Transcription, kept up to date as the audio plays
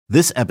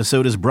This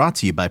episode is brought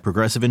to you by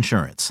Progressive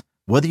Insurance.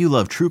 Whether you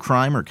love true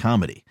crime or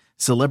comedy,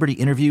 celebrity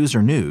interviews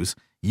or news,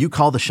 you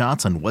call the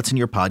shots on what's in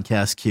your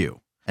podcast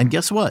queue. And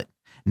guess what?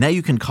 Now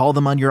you can call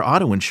them on your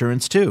auto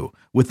insurance too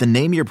with the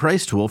Name Your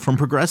Price tool from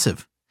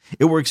Progressive.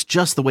 It works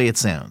just the way it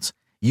sounds.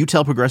 You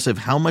tell Progressive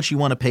how much you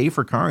want to pay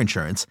for car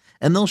insurance,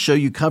 and they'll show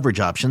you coverage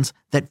options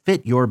that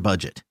fit your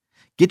budget.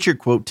 Get your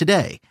quote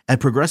today at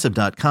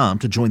Progressive.com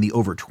to join the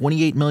over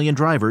 28 million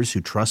drivers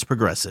who trust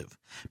Progressive.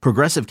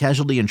 Progressive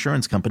Casualty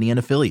Insurance Company and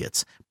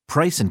Affiliates.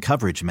 Price and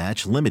coverage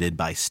match limited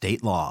by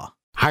state law.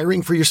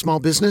 Hiring for your small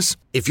business?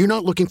 If you're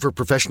not looking for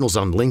professionals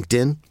on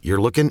LinkedIn,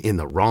 you're looking in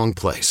the wrong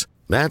place.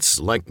 That's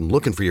like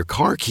looking for your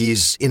car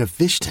keys in a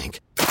fish tank.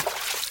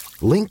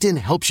 LinkedIn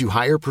helps you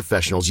hire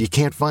professionals you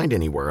can't find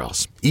anywhere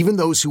else, even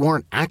those who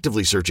aren't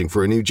actively searching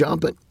for a new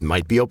job but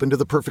might be open to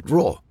the perfect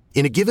role.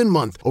 In a given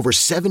month, over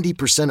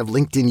 70% of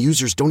LinkedIn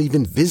users don't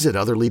even visit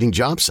other leading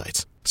job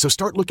sites. So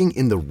start looking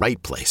in the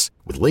right place.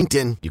 With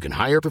LinkedIn, you can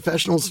hire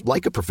professionals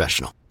like a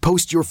professional.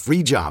 Post your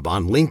free job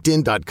on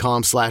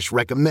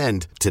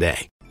linkedin.com/recommend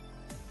today.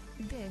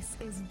 This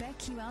is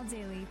BetQL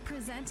Daily,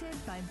 presented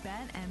by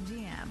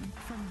BetMGM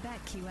from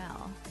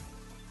BetQL.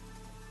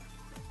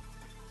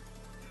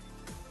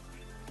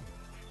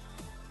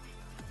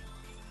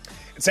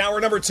 It's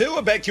hour number 2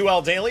 of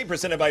BetQL Daily,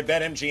 presented by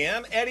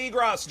BetMGM. Ed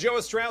Egros, Joe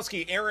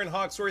Ostrowski, Aaron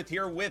Hawksworth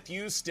here with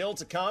you. Still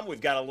to come,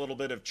 we've got a little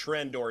bit of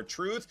trend or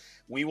truth.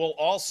 We will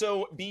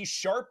also be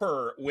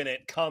sharper when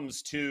it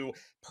comes to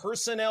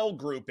personnel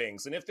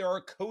groupings and if there are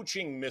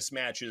coaching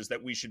mismatches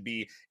that we should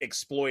be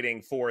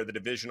exploiting for the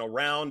divisional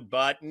round.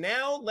 But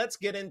now let's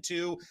get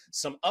into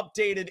some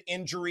updated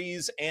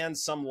injuries and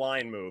some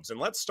line moves. And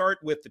let's start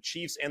with the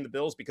Chiefs and the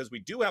Bills, because we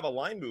do have a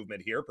line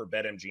movement here per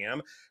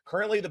BetMGM.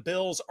 Currently, the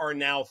Bills are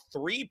now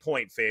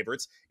 3-point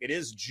favorites. It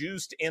is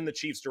juiced in the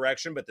Chiefs'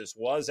 direction, but this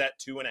was at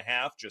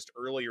 2.5 just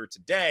earlier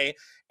today.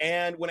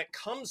 And when it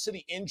comes to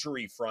the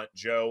injury front,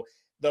 Joe,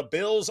 the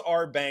Bills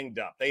are banged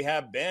up. They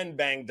have been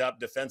banged up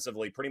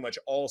defensively pretty much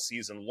all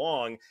season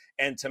long.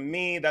 And to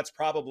me, that's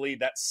probably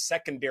that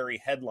secondary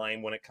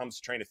headline when it comes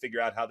to trying to figure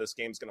out how this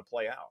game's going to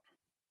play out.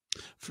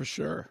 For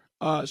sure.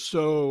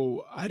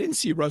 So I didn't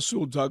see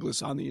Rasul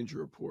Douglas on the injury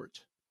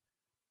report.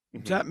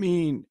 Does that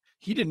mean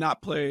he did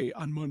not play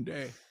on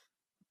Monday?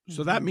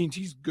 So that means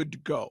he's good to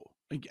go.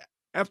 Like,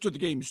 after the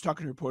game, he was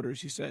talking to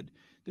reporters. He said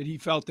that he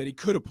felt that he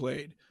could have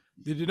played.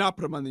 They did not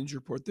put him on the injury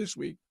report this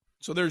week.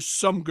 So there's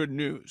some good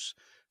news.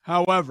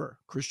 However,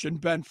 Christian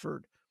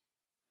Benford,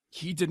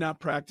 he did not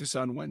practice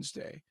on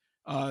Wednesday,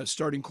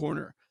 starting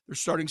corner. Their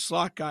starting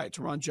slot guy,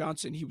 Teron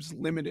Johnson, he was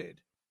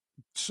limited,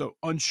 so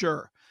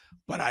unsure.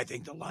 But I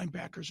think the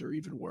linebackers are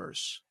even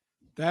worse.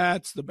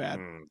 That's the bad.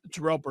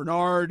 Terrell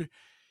Bernard,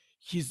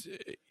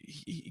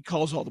 he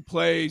calls all the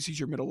plays. He's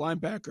your middle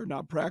linebacker,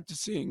 not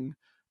practicing.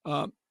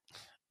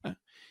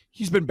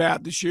 He's been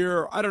bad this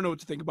year. I don't know what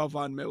to think about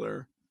Von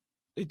Miller.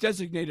 They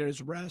designated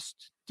as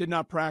rest, did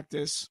not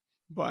practice,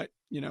 but,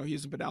 he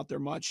hasn't been out there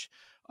much.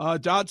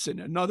 Dodson,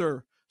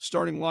 another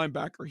starting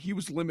linebacker, he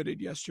was limited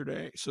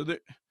yesterday. So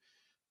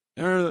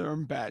they're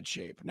in bad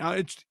shape. Now,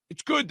 it's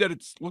good that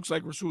it looks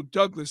like Rasul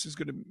Douglas is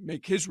going to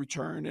make his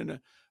return. And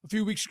a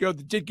few weeks ago,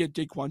 they did get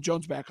Daquan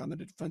Jones back on the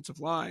defensive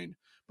line.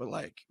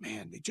 But,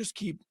 they just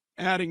keep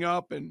adding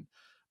up. And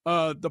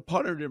the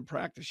punter didn't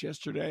practice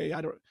yesterday.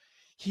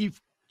 He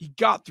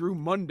got through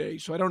Monday,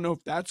 so I don't know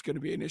if that's going to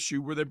be an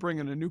issue where they bring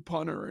in a new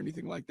punter or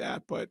anything like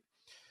that. But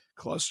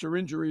cluster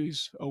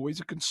injuries, always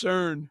a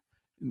concern,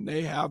 and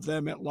they have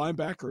them at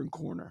linebacker and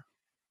corner.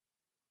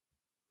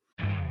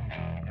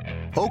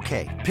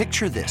 Okay,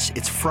 picture this.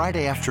 It's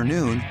Friday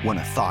afternoon when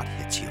a thought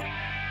hits you.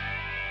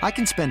 I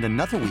can spend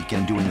another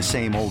weekend doing the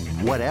same old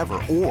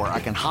whatever, or I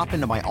can hop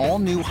into my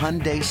all-new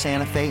Hyundai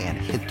Santa Fe and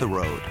hit the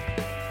road.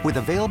 With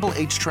available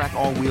H-Track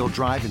all-wheel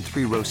drive and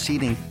 3-row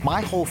seating,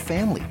 my whole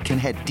family can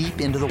head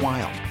deep into the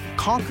wild.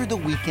 Conquer the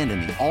weekend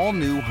in the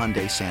all-new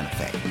Hyundai Santa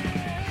Fe.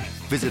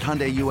 Visit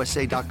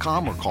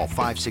HyundaiUSA.com or call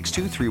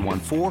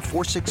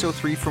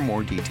 562-314-4603 for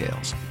more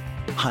details.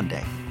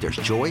 Hyundai, there's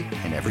joy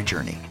in every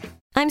journey.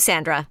 I'm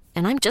Sandra,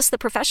 and I'm just the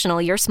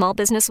professional your small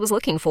business was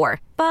looking for.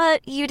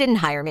 But you didn't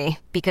hire me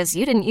because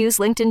you didn't use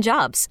LinkedIn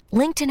Jobs.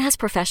 LinkedIn has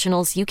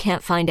professionals you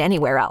can't find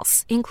anywhere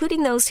else,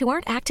 including those who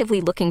aren't actively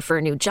looking for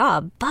a new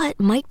job, but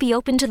might be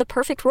open to the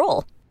perfect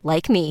role,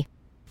 like me.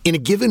 In a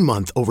given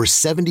month, over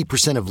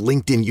 70% of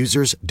LinkedIn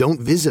users don't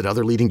visit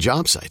other leading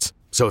job sites.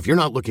 So if you're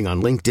not looking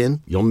on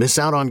LinkedIn, you'll miss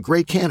out on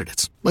great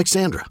candidates like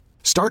Sandra.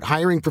 Start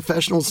hiring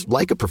professionals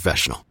like a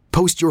professional.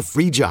 Post your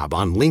free job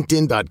on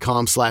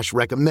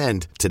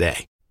linkedin.com/recommend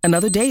today.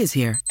 Another day is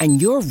here, and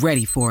you're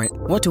ready for it.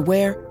 What to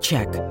wear?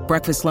 Check.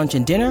 Breakfast, lunch,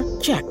 and dinner?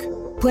 Check.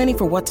 Planning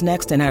for what's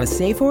next and how to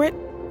save for it?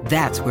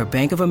 That's where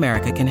Bank of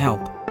America can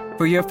help.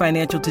 For your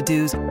financial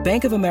to-dos,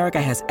 Bank of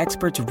America has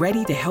experts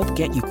ready to help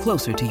get you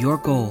closer to your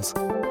goals.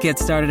 Get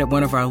started at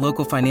one of our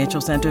local financial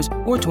centers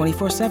or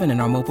 24/7 in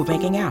our mobile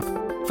banking app.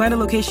 Find a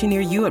location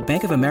near you at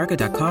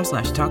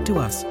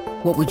bankofamerica.com/talktous.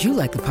 What would you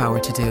like the power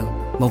to do?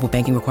 Mobile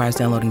banking requires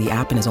downloading the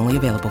app and is only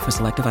available for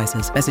select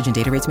devices. Message and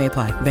data rates may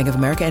apply. Bank of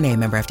America N.A.,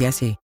 member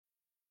FDIC.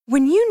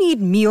 When you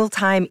need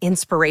mealtime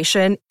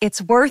inspiration, it's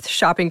worth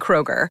shopping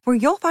Kroger, where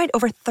you'll find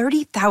over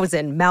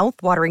 30,000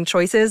 mouth-watering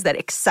choices that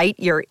excite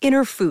your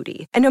inner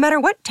foodie. And no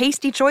matter what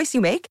tasty choice you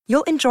make,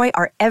 you'll enjoy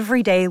our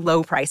everyday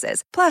low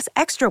prices, plus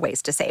extra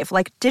ways to save,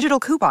 like digital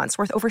coupons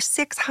worth over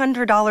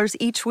 $600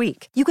 each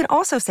week. You can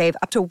also save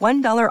up to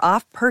 $1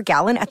 off per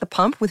gallon at the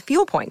pump with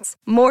fuel points.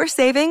 More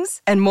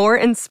savings and more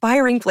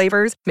inspiring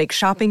flavors make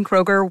shopping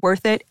Kroger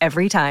worth it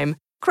every time.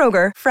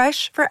 Kroger,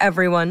 fresh for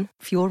everyone.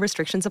 Fuel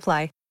restrictions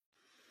apply.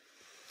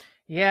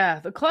 Yeah,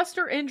 the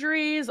cluster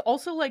injuries,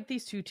 also like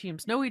these two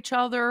teams know each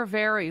other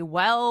very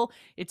well.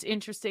 It's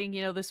interesting,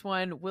 this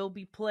one will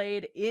be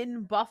played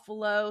in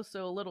Buffalo,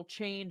 so a little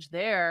change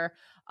there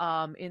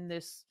in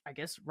this, I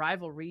guess,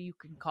 rivalry, you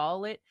can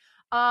call it.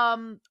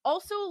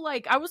 Also,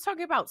 like I was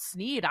talking about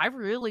Snead, I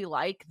really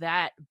like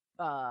that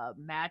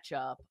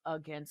matchup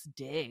against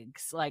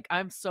Diggs. Like,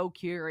 I'm so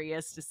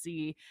curious to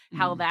see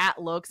how that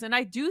looks, and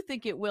I do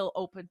think it will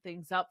open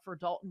things up for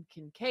Dalton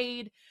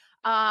Kincaid.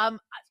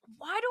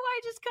 Why do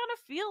I just kind of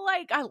feel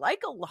like I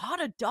like a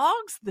lot of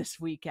dogs this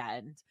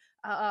weekend?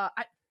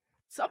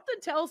 Something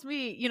tells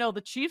me,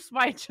 the Chiefs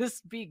might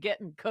just be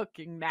getting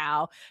cooking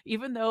now,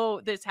 even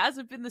though this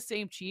hasn't been the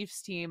same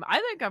Chiefs team. I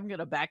think I'm going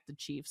to back the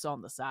Chiefs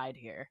on the side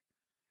here.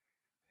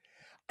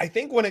 I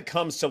think when it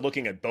comes to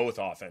looking at both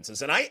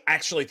offenses, and I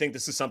actually think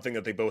this is something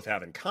that they both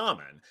have in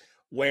common,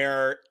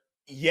 where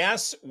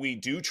yes, we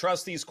do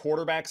trust these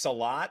quarterbacks a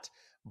lot,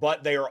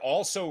 but they are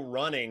also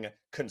running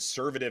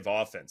conservative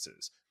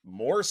offenses.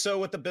 More so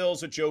with the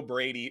Bills with Joe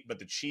Brady, but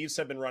the Chiefs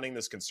have been running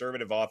this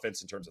conservative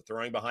offense in terms of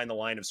throwing behind the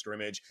line of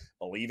scrimmage,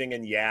 believing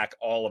in Yak,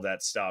 all of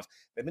that stuff.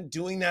 They've been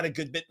doing that a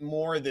good bit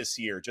more this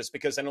year, just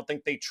because I don't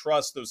think they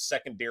trust those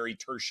secondary,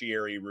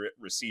 tertiary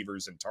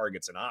receivers and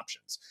targets and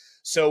options.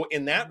 So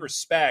in that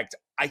respect,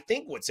 I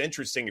think what's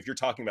interesting, if you're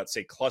talking about,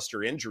 say,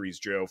 cluster injuries,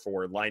 Joe,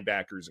 for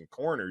linebackers and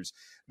corners,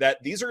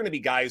 that these are going to be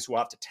guys who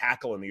have to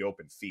tackle in the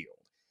open field.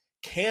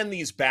 Can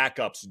these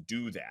backups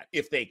do that?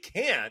 If they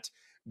can't,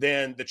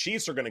 then the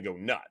Chiefs are going to go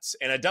nuts.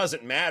 And it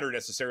doesn't matter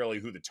necessarily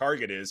who the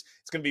target is.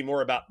 It's going to be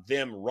more about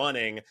them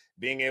running,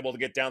 being able to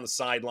get down the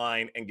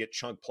sideline and get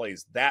chunk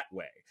plays that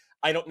way.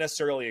 I don't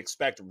necessarily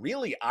expect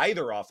really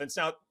either offense.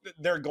 Now,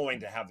 they're going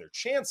to have their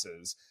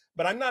chances,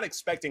 but I'm not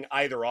expecting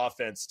either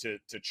offense to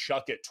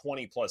chuck it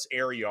 20-plus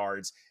air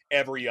yards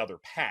every other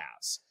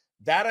pass.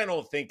 That I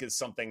don't think is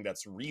something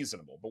that's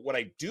reasonable. But what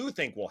I do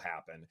think will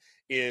happen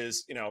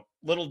is,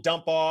 little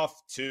dump off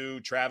to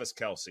Travis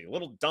Kelce, a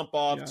little dump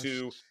off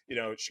to,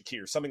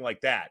 Shakir, something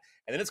like that.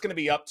 And then it's going to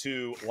be up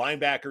to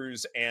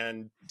linebackers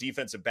and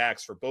defensive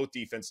backs for both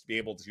defense to be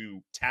able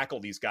to tackle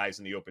these guys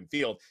in the open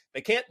field.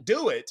 They can't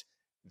do it.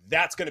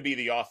 That's going to be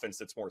the offense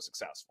that's more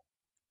successful.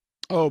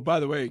 Oh, by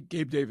the way,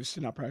 Gabe Davis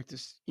did not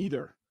practice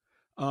either.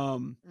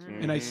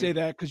 And I say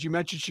that because you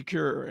mentioned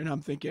Shakir, and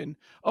I'm thinking,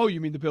 oh, you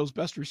mean the Bills'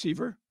 best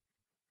receiver?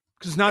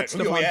 Because it's not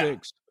Stephon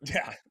Diggs.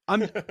 Yeah.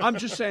 I'm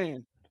just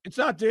saying, it's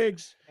not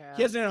Diggs. Yeah.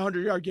 He hasn't had a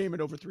 100-yard game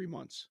in over 3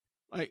 months.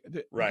 Like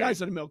the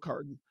guy's on a milk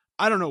carton.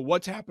 I don't know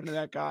what's happened to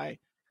that guy.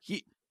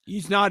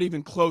 He's not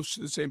even close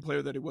to the same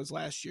player that he was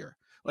last year.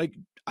 Like,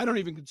 I don't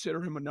even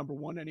consider him a number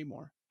one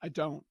anymore. I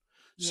don't.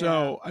 Yeah.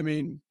 So, I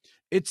mean,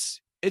 it's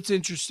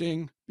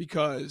interesting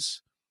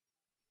because,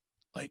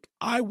 like,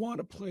 I want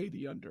to play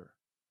the under.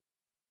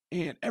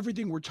 And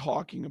everything we're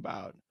talking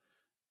about,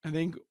 I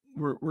think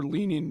we're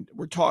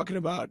talking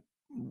about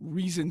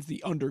reasons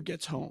the under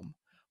gets home.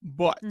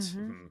 But,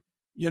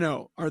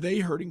 are they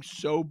hurting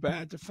so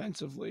bad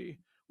defensively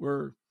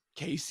where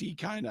KC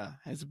kind of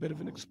has a bit of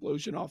an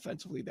explosion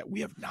offensively that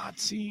we have not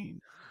seen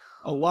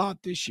a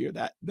lot this year?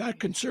 That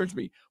concerns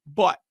me.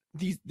 But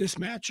this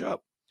matchup,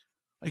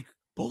 like,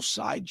 both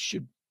sides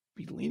should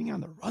be leaning on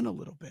the run a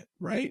little bit,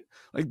 right?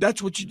 Like,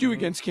 that's what you do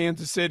against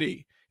Kansas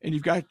City. And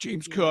you've got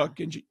James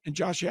Cook and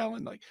Josh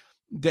Allen. Like,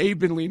 they've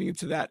been leaning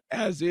into that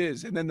as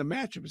is. And then the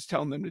matchup is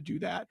telling them to do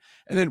that.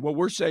 And then what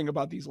we're saying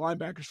about these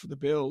linebackers for the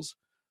Bills,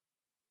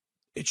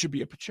 it should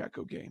be a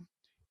Pacheco game.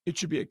 It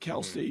should be a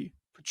Kelce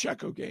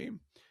Pacheco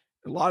game.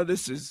 A lot of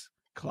this is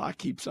clock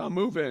keeps on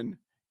moving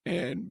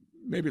and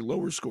maybe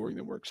lower scoring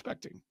than we're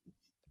expecting.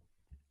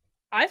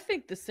 I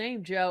think the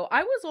same, Joe.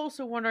 I was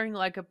also wondering,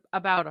 like,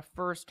 about a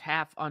first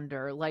half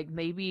under. Like,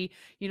 maybe,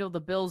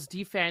 the Bills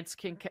defense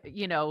can,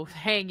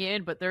 hang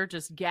in, but they're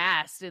just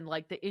gassed, and,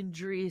 like, the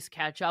injuries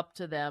catch up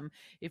to them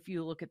if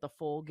you look at the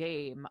full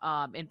game.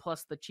 And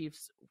plus the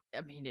Chiefs,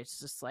 I mean, it's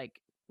just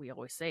like we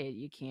always say,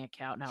 you can't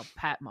count out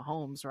Pat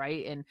Mahomes,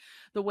 right? And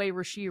the way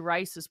Rashee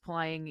Rice is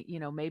playing,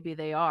 maybe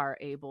they are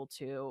able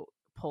to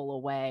pull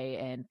away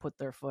and put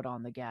their foot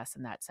on the gas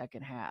in that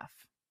second half.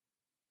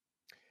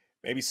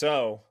 Maybe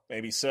so.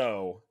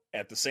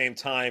 At the same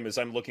time, as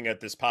I'm looking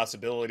at this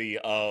possibility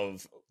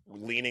of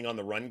leaning on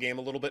the run game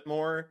a little bit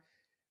more,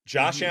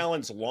 Josh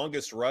Allen's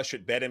longest rush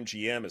at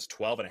BetMGM is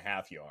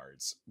 12.5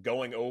 yards.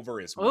 Going over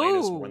is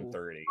minus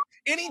 130.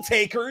 Any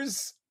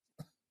takers?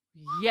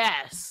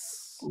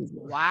 Yes.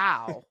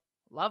 Wow.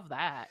 Love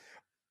that.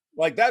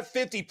 Like that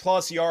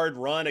 50-plus yard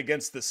run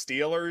against the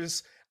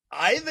Steelers,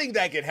 I think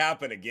that could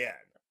happen again.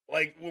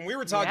 Like when we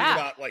were talking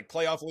about like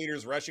playoff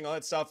leaders rushing, all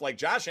that stuff, like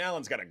Josh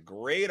Allen's got a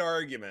great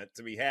argument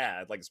to be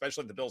had, like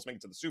especially if the Bills make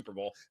it to the Super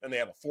Bowl and they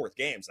have a fourth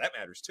game. So that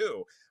matters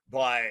too.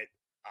 But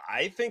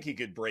I think he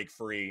could break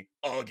free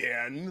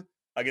again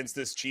against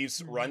this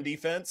Chiefs run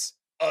defense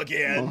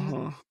again.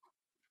 Uh-huh.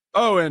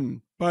 Oh,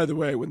 and by the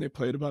way, when they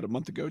played about a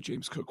month ago,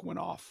 James Cook went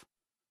off.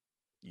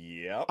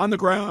 Yep. On the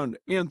ground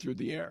and through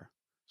the air.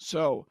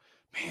 So,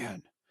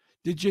 man,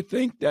 did you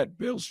think that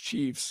Bills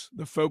Chiefs,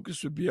 the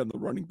focus would be on the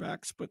running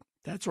backs? But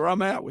that's where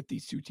I'm at with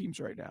these two teams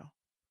right now.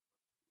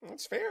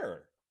 That's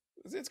fair.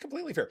 It's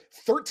completely fair.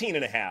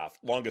 13.5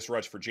 longest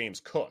rush for James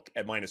Cook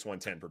at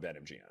 -110 per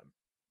BetMGM.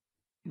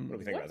 What do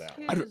we think about that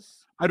one?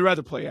 I'd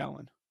rather play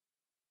Allen.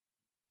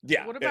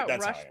 Yeah. What about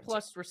rush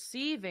plus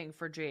receiving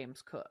for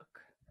James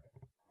Cook?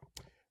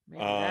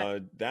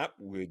 That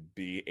would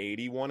be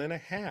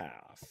 81.5.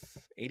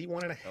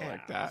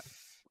 81.5.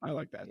 I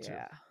like that too.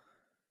 Yeah.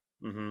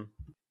 Mm-hmm.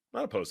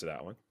 Not opposed to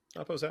that one.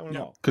 Not opposed to that one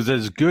at all. Because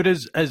as good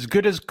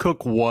as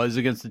Cook was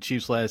against the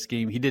Chiefs last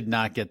game, he did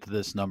not get to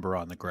this number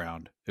on the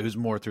ground. It was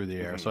more through the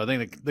air. So I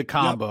think the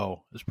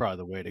combo is probably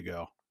the way to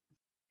go.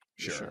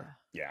 Sure.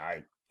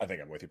 Yeah, I think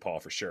I'm with you,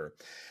 Paul, for sure.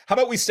 How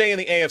about we stay in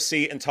the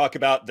AFC and talk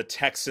about the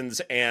Texans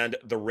and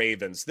the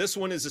Ravens? This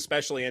one is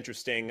especially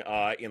interesting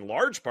in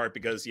large part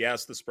because,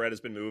 yes, the spread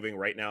has been moving.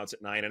 Right now it's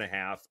at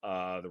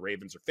 9.5. The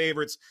Ravens are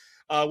favorites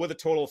with a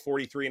total of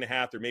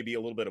 43.5. There may be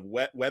a little bit of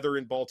wet weather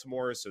in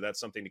Baltimore, so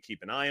that's something to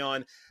keep an eye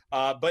on.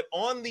 But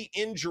on the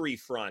injury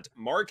front,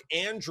 Mark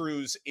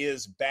Andrews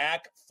is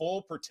back,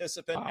 full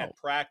participant at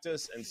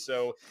practice, and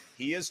so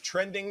he is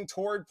trending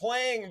toward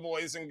playing,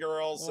 boys and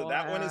girls. So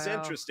that one is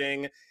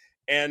interesting.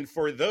 And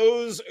for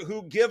those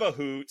who give a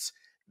hoot,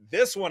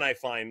 this one I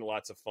find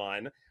lots of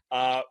fun.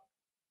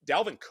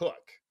 Dalvin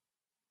Cook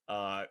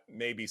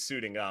may be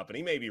suiting up, and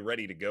he may be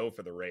ready to go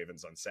for the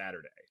Ravens on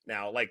Saturday.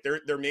 Now, like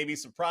there may be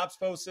some props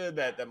posted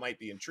that might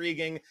be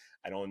intriguing.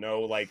 I don't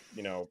know, like,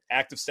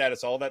 active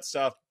status, all that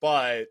stuff,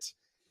 but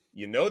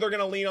they're going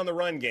to lean on the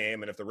run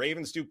game. And if the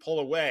Ravens do pull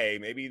away,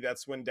 maybe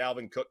that's when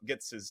Dalvin Cook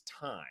gets his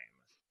time.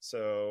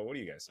 So what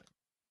do you guys think?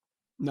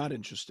 Not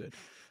interested.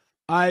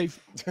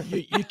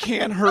 You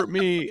can't hurt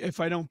me if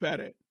I don't bet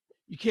it.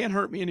 You can't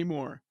hurt me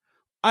anymore.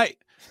 I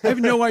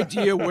have no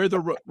idea where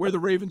the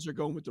Ravens are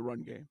going with the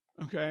run game.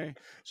 Okay,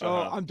 so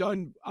I'm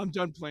done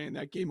playing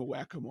that game of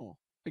whack-a-mole.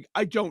 Like,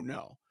 I don't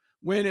know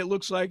when it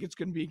looks like it's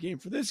going to be a game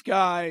for this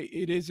guy.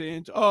 It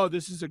isn't. Oh,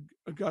 this is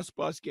a Gus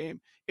Bus game.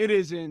 It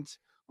isn't.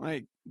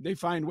 Like, they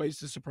find ways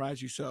to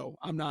surprise you. So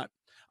I'm not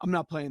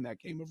playing that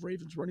game of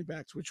Ravens running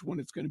backs. Which one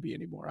it's going to be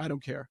anymore? I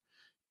don't care.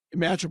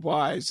 Matchup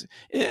wise,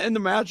 and the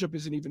matchup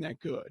isn't even that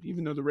good,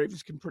 even though the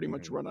Ravens can pretty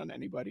much run on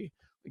anybody.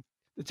 Like,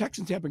 the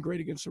Texans have been great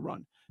against the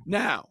run.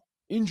 Now,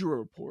 injury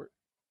report.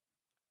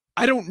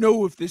 I don't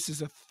know if this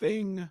is a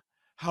thing,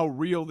 how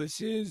real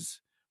this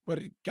is, but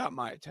it got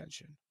my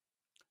attention.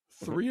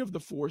 3 of the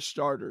 4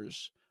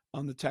 starters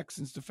on the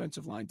Texans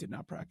defensive line did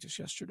not practice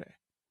yesterday.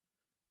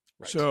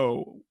 Right.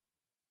 So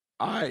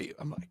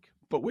I'm like,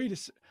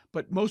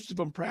 but most of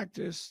them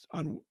practiced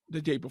on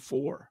the day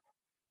before,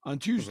 on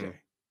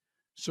Tuesday.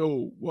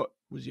 So what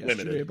was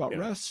yesterday about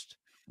rest?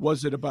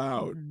 Was it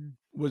about,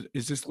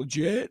 is this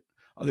legit?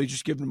 Are they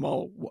just giving them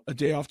all a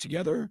day off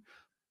together?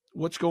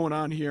 What's going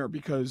on here?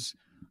 Because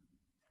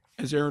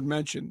as Aaron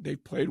mentioned,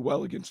 they've played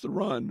well against the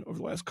run over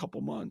the last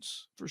couple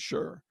months for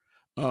sure.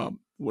 One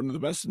of the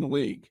best in the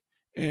league.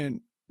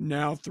 And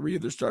now 3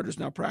 of their starters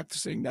not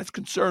practicing. That's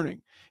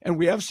concerning. And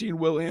we have seen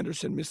Will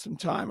Anderson miss some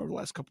time over the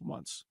last couple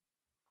months.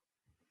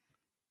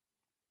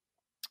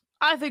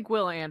 I think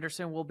Will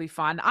Anderson will be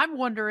fine. I'm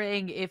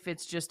wondering if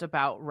it's just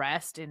about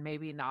rest and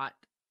maybe not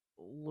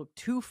look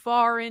too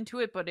far into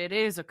it, but it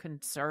is a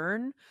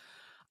concern.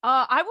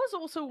 I was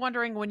also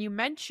wondering, when you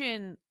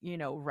mention,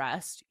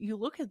 rest, you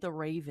look at the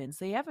Ravens.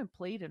 They haven't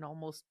played in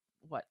almost,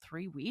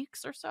 3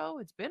 weeks or so?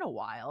 It's been a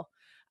while.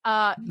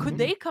 Could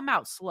they come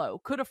out slow?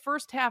 Could a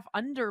first half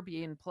under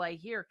be in play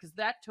here? Because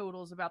that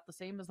total is about the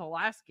same as the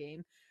last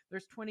game.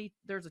 There's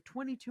a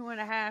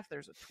 22.5,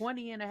 there's a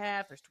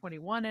 20.5, there's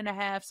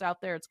 21.5 out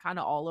there. It's kind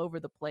of all over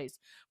the place.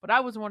 But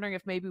I was wondering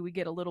if maybe we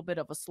get a little bit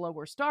of a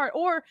slower start,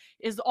 or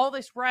is all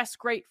this rest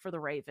great for the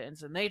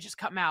Ravens and they just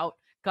come out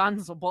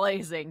guns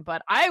blazing?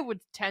 But I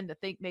would tend to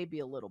think maybe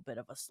a little bit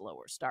of a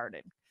slower start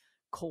in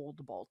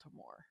cold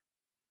Baltimore.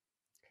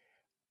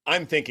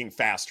 I'm thinking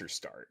faster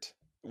start.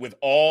 With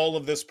all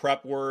of this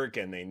prep work,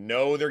 and they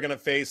know they're going to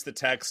face the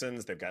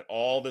Texans, they've got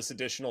all this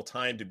additional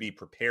time to be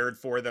prepared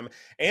for them,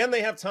 and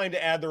they have time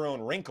to add their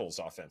own wrinkles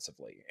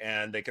offensively,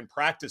 and they can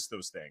practice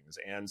those things.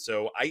 And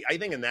so I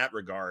think in that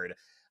regard,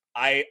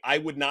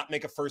 I would not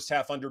make a first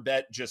half under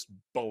bet just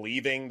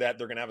believing that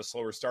they're going to have a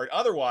slower start.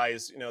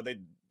 Otherwise,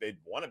 they'd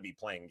want to be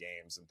playing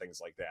games and things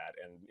like that.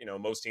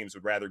 And, most teams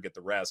would rather get the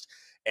rest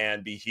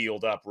and be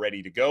healed up,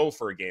 ready to go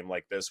for a game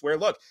like this, where,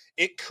 look,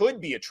 it could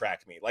be a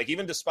track meet. Like,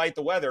 even despite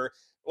the weather,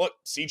 look,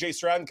 CJ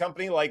Stroud and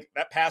company, like,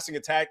 that passing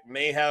attack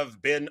may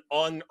have been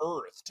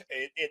unearthed.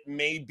 It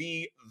may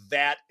be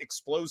that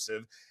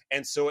explosive.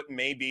 And so it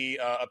may be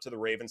up to the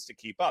Ravens to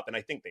keep up. And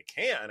I think they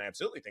can. I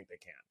absolutely think they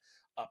can.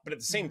 But at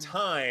the same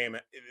time,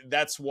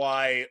 that's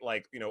why,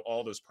 like,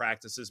 all those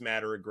practices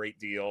matter a great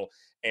deal,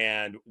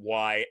 and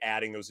why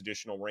adding those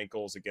additional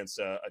wrinkles against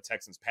a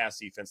Texans pass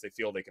defense they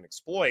feel they can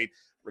exploit,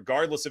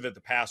 regardless of if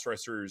the pass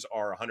rushers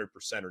are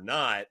 100% or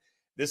not.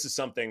 This is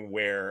something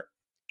where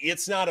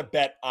it's not a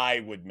bet I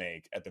would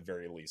make at the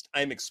very least.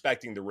 I'm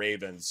expecting the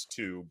Ravens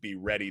to be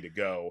ready to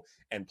go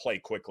and play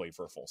quickly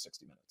for a full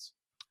 60 minutes.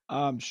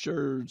 I'm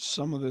sure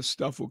some of this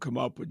stuff will come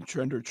up with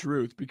Trend or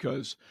Truth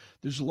because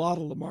there's a lot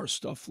of Lamar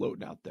stuff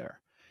floating out there.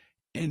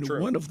 And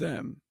True. One of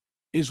them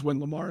is when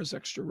Lamar has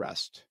extra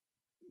rest.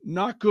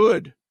 Not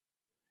good.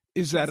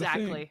 Is that a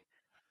thing? Exactly.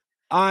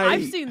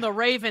 I've seen the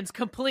Ravens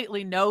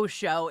completely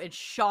no-show and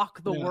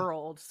shock the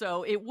world,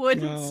 so it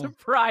wouldn't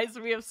surprise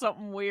me if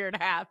something weird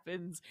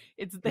happens.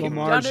 They've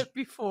done it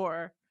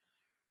before.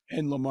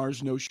 And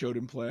Lamar's no-showed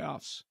in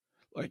playoffs.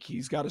 Like,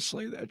 he's got to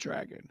slay that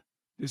dragon.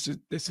 This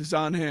is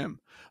on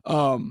him.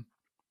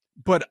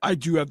 But I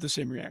do have the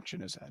same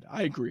reaction as Ed.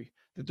 I agree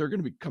that they're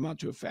going to come out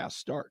to a fast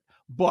start.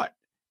 But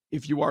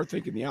if you are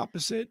thinking the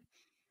opposite,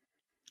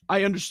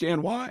 I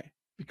understand why,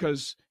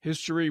 because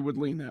history would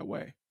lean that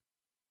way.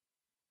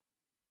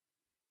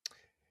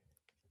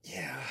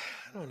 Yeah,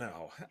 I don't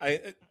know.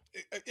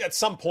 At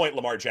some point,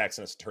 Lamar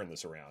Jackson has to turn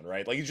this around,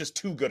 right? Like, he's just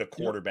too good a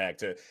quarterback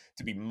to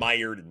be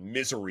mired in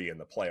misery in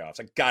the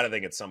playoffs. I got to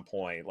think at some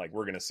point, like,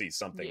 we're going to see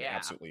something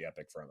absolutely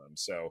epic from him.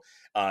 So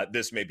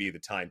this may be the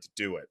time to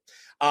do it.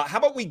 How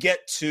about we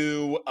get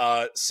to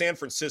San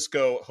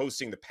Francisco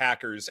hosting the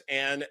Packers?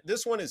 And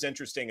this one is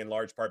interesting in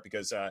large part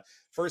because,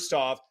 first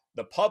off,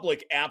 the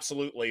public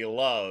absolutely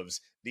loves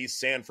these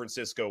San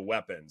Francisco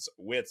weapons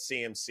with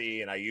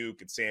CMC and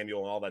Ayuk and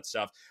Samuel and all that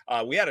stuff.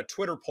 We had a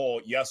Twitter poll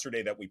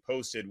yesterday that we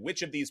posted.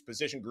 Which of these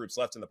position groups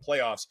left in the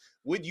playoffs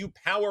would you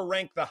power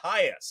rank the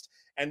highest?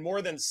 And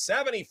more than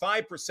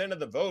 75% of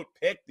the vote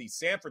picked the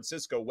San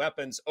Francisco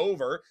weapons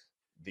over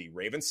the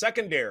Ravens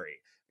secondary,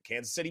 the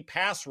Kansas City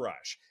pass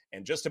rush,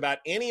 and just about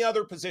any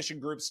other position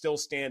group still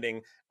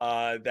standing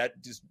that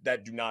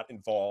do not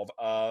involve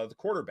the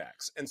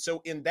quarterbacks. And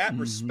so in that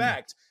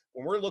respect,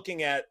 when we're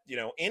looking at,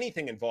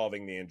 anything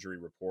involving the injury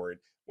report,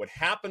 what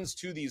happens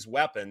to these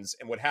weapons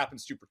and what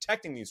happens to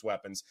protecting these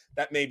weapons,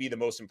 that may be the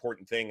most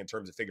important thing in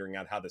terms of figuring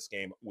out how this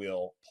game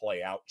will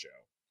play out, Joe.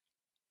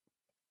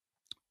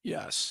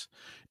 Yes.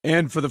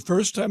 And for the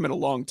first time in a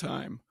long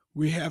time,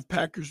 we have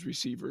Packers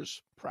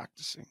receivers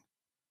practicing.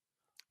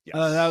 Yes.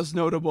 That was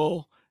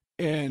notable.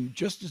 And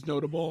just as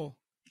notable,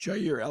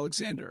 Jair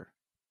Alexander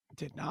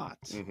did not.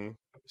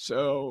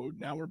 So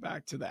now we're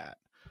back to that.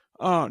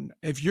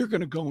 If you're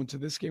going to go into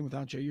this game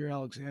without Jair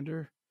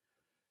Alexander,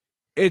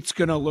 it's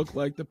going to look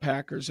like the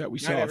Packers that we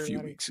saw a few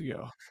weeks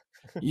ago.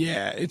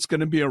 Yeah, it's going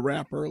to be a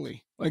wrap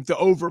early. Like, the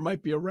over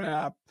might be a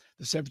wrap.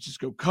 The San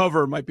Francisco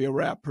cover might be a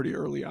wrap pretty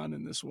early on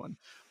in this one.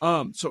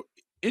 So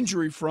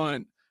injury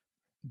front,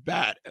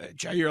 bad.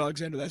 Jair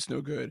Alexander, that's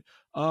no good.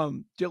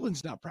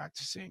 Dylan's not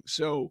practicing.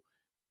 So,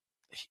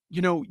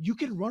 you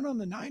can run on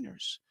the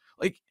Niners.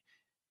 Like,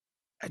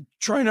 I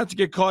try not to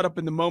get caught up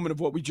in the moment of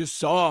what we just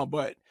saw,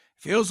 but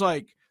feels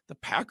like the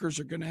Packers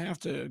are going to have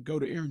to go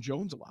to Aaron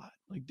Jones a lot.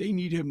 Like, they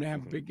need him to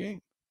have a big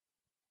game.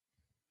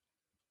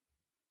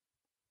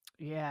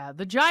 Yeah,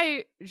 the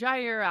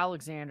Jair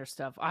Alexander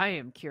stuff, I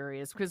am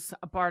curious because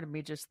a part of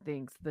me just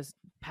thinks this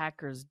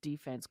Packers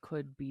defense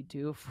could be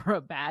due for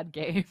a bad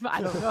game.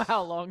 I don't know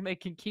how long they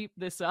can keep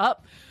this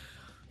up.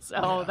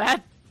 So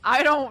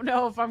I don't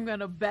know if I'm going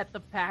to bet the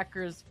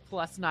Packers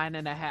plus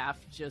 9.5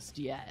 just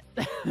yet.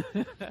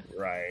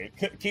 Right.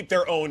 Keep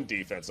their own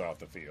defense off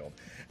the field.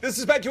 This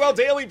is BetQL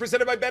Daily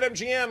presented by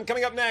BetMGM.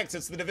 Coming up next,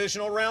 it's the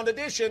divisional round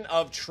edition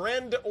of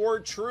Trend or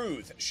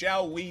Truth.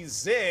 Shall we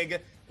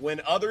zig when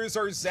others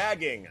are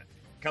zagging?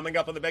 Coming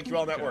up on the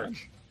BetQL Network.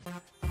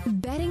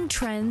 Betting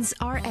trends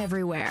are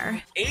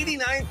everywhere.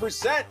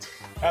 89%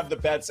 have the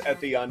bets at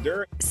the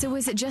under. So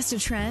is it just a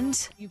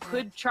trend? You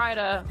could try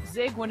to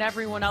zig when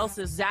everyone else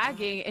is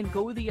zagging and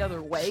go the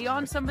other way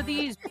on some of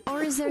these.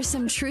 Or is there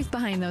some truth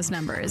behind those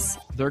numbers?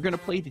 They're going to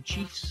play the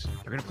Chiefs.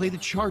 They're going to play the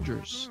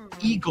Chargers,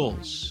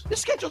 Eagles.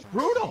 This schedule's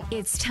brutal.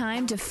 It's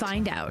time to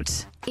find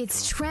out.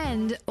 It's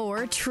Trend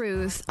or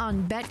Truth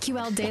on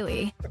BetQL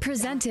Daily,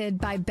 presented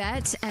by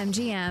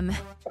BetMGM.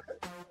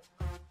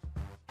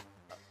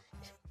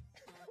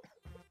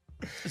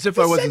 As if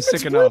I wasn't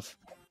sick enough.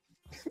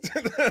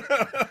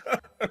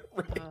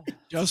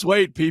 Just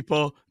wait,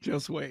 people.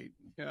 Just wait.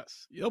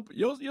 Yes,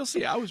 you'll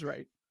see. I was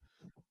right.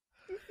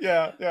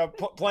 Yeah.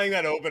 Playing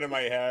that open in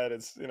my head,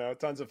 it's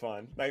tons of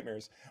fun.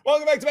 Nightmares.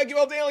 Welcome back to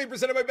BetQL Daily,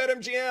 presented by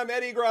BetMGM.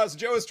 Eddie Gross,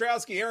 Joe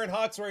Ostrowski, Aaron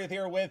Hawksworth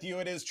here with you.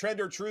 It is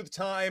Trend or Truth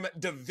time,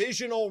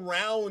 divisional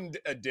round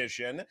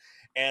edition.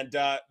 And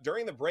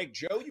during the break,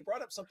 Joe, you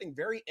brought up something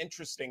very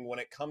interesting when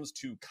it comes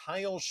to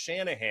Kyle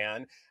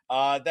Shanahan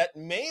that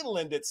may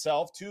lend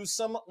itself to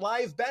some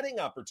live betting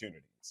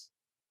opportunities.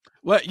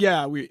 Well,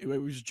 yeah, we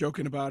was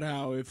joking about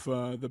how if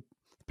the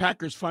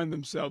Packers find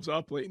themselves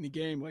up late in the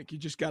game, like, you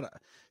just got to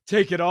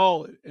take it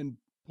all and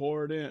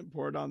pour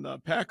it on the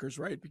Packers,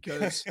 right?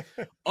 Because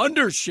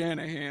under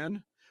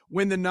Shanahan,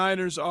 when the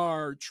Niners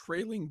are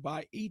trailing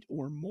by 8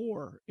 or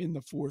more in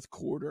the fourth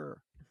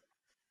quarter,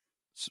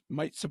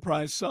 might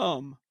surprise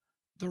some,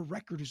 their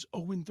record is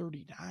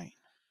 0-39.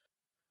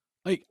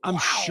 Like, I'm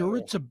sure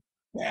it's a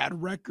bad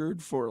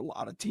record for a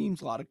lot of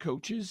teams, a lot of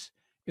coaches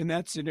in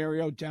that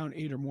scenario, down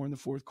 8 or more in the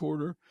fourth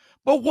quarter.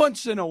 But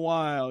once in a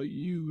while,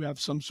 you have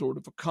some sort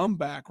of a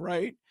comeback,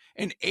 right?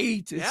 And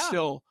 8 is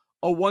still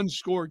a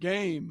one-score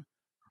game.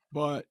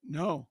 But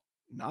no,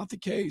 not the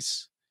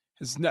case.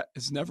 Has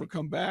never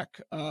come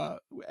back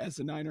as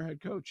a Niner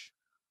head coach.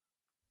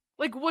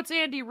 Like, what's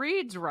Andy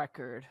Reid's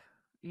record?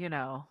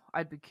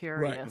 I'd be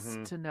curious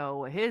to know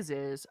what his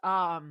is.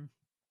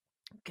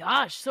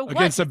 Gosh, so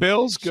against the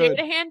Bills, good.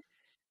 Shanahan?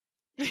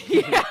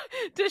 Yeah,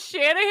 does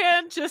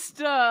Shanahan just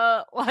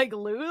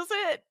lose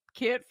it?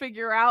 Can't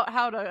figure out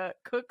how to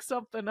cook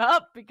something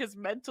up because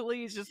mentally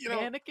he's just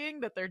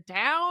panicking that they're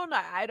down?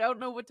 I don't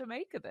know what to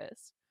make of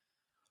this.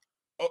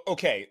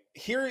 Okay,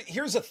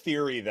 here's a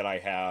theory that I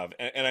have,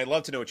 and I'd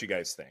love to know what you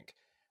guys think.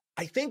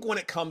 I think when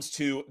it comes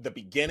to the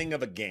beginning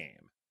of a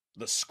game,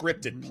 the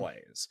scripted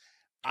plays,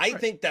 I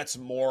think that's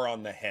more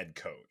on the head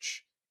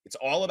coach. It's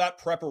all about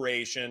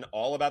preparation,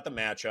 all about the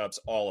matchups,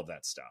 all of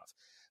that stuff.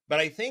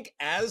 But I think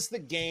as the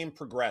game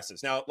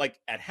progresses, now, like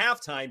at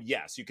halftime,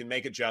 yes, you can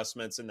make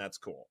adjustments and that's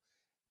cool.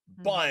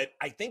 But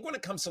I think when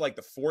it comes to like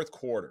the fourth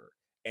quarter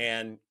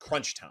and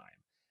crunch time,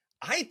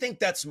 I think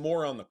that's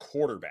more on the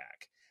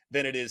quarterback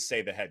than it is,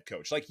 say, the head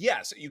coach. Like,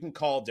 yes, you can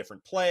call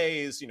different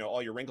plays,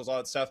 all your wrinkles, all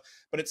that stuff.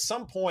 But at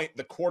some point,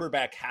 the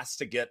quarterback has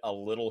to get a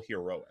little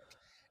heroic.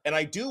 And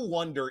I do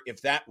wonder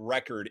if that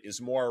record is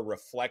more a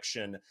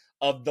reflection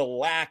of the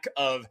lack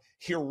of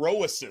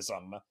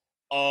heroicism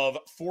of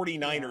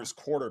 49ers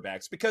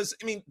quarterbacks. Because,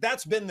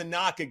 that's been the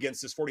knock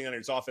against this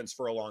 49ers offense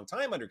for a long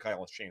time under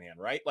Kyle Shanahan,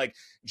 right? Like,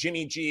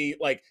 Jimmy G,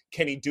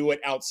 can he do it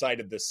outside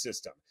of this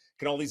system?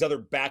 Can all these other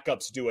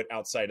backups do it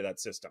outside of that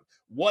system?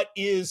 What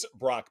is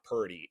Brock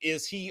Purdy?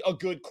 Is he a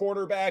good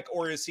quarterback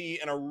or is he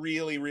in a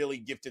really, really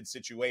gifted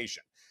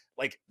situation?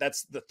 Like,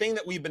 that's the thing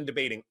that we've been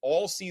debating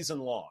all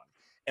season long.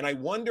 And I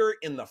wonder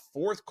in the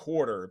fourth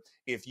quarter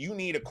if you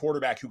need a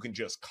quarterback who can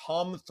just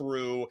come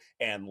through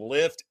and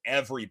lift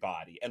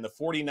everybody. And the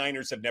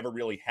 49ers have never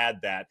really had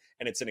that.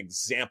 And it's an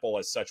example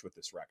as such with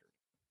this record.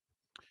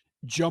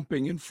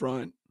 Jumping in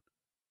front,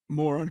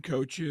 more on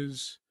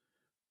coaches,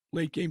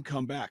 late game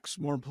comebacks,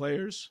 more on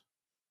players.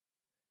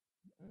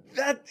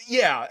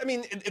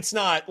 It's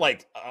not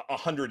like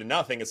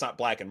 100-0. It's not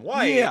black and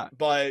white,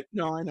 but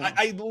no, I know.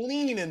 I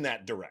lean in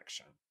that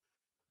direction.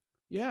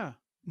 Yeah.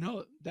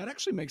 No, that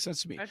actually makes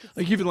sense to me.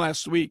 Like even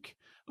last week,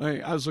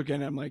 I was looking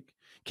at him like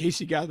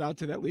Casey got out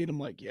to that lead. I'm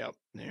like, yep,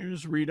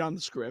 there's Reid on the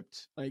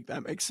script. Like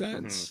that makes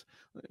sense.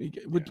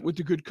 With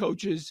the good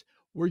coaches,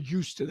 we're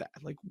used to that.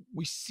 Like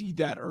we see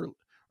that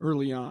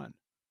early on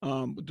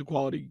with the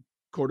quality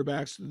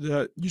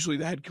quarterbacks, usually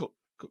the head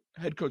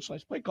coach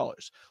 / play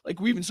callers.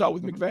 Like we even saw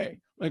with McVay.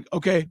 Like,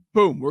 okay,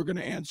 boom, we're going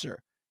to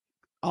answer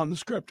on the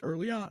script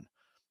early on.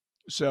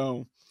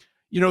 So,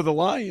 the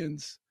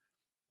Lions,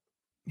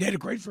 they had a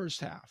great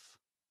first half,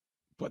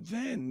 but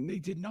then they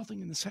did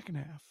nothing in the second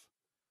half.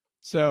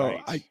 So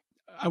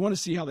I want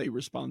to see how they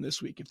respond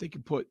this week, if they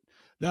can put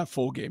that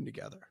full game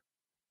together.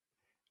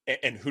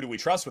 And who do we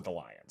trust with the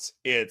Lions?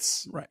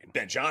 It's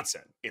Ben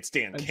Johnson. It's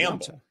Dan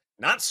Campbell.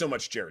 Not so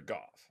much Jared Goff.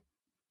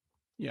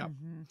 Yeah.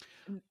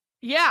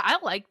 Yeah, I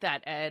like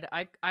that, Ed.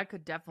 I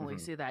could definitely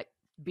see that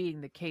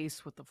being the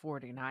case with the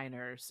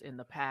 49ers in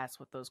the past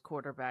with those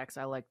quarterbacks.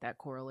 I like that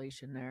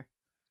correlation there.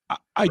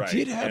 I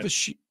did have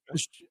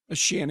a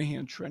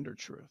Shanahan trend or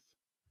truth,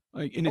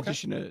 like in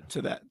addition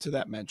to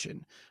that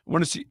mention. I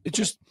want to see, it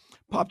just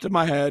popped in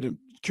my head. I'm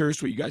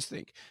curious what you guys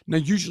think. Now,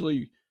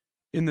 usually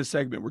in this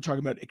segment, we're talking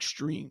about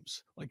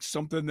extremes, like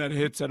something that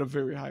hits at a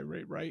very high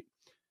rate, right?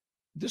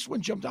 This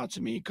one jumped out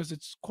to me because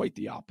it's quite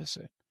the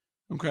opposite.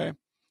 Okay.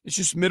 It's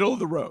just middle of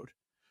the road.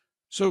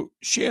 So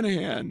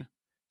Shanahan,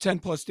 10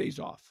 plus days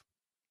off.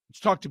 It's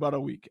talked about a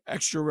week,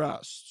 extra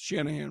rest,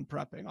 Shanahan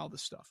prepping, all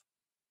this stuff.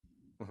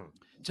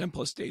 10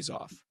 plus days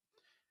off.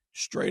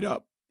 Straight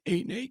up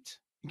 8-8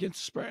 against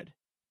the spread.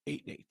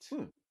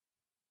 8-8.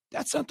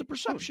 That's not the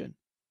perception.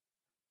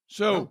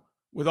 So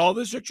with all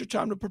this extra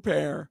time to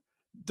prepare,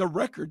 the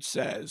record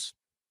says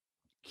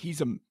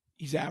he's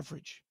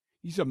average.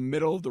 He's a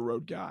middle of the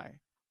road guy.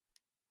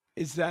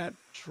 Is that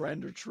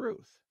trend or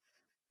truth?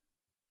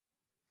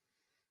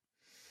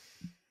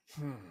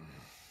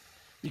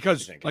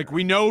 Because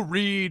we know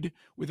Reid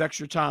with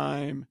extra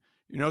time,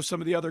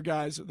 some of the other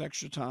guys with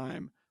extra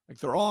time, like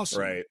they're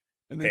awesome. Right.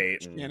 And then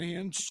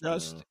Shanahan's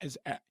just as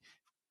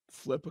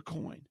flip a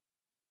coin.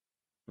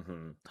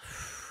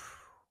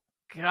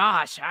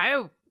 Gosh,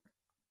 I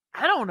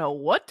don't know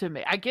what to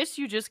make. I guess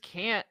you just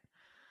can't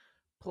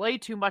play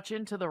too much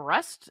into the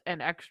rest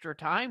and extra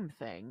time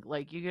thing.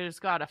 Like you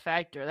just got to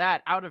factor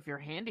that out of your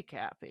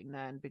handicapping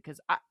then, because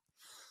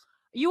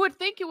you would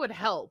think it would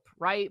help,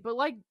 right? But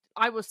like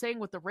I was saying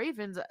with the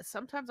Ravens,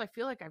 sometimes I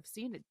feel like I've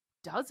seen it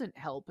doesn't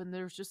help. And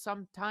there's just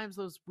sometimes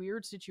those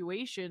weird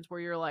situations where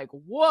you're like,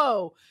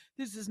 whoa,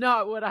 this is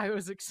not what I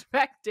was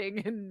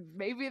expecting. And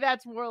maybe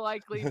that's more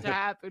likely to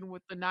happen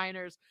with the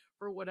Niners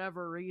for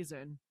whatever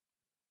reason.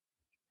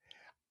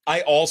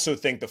 I also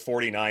think the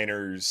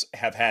 49ers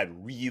have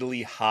had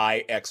really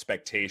high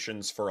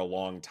expectations for a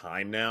long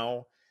time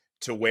now,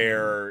 to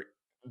where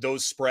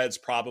those spreads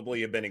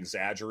probably have been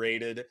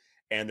exaggerated,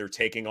 and they're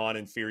taking on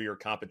inferior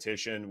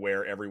competition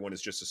where everyone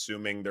is just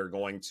assuming they're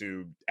going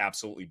to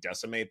absolutely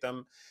decimate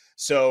them.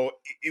 So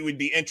it would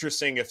be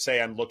interesting if,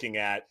 say, I'm looking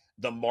at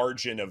the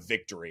margin of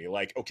victory,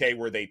 like, okay,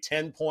 were they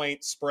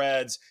 10-point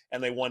spreads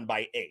and they won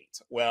by 8?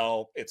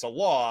 Well, it's a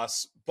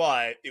loss,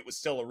 but it was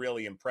still a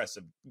really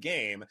impressive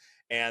game,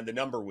 and the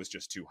number was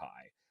just too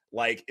high.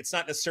 Like, it's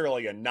not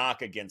necessarily a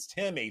knock against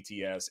him,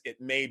 ATS.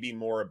 It may be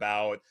more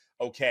about,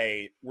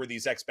 okay, were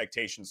these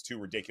expectations too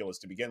ridiculous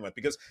to begin with?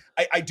 Because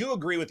I do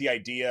agree with the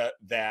idea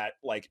that,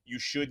 like, you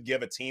should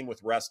give a team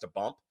with rest a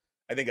bump.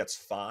 I think that's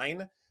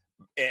fine.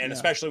 And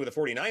especially with the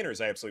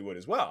 49ers, I absolutely would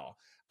as well.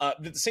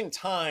 But at the same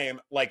time,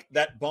 like,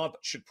 that bump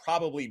should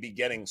probably be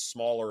getting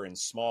smaller and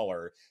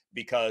smaller,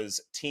 because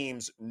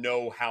teams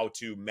know how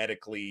to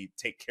medically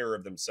take care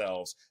of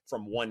themselves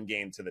from one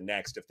game to the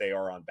next if they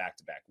are on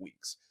back-to-back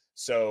weeks.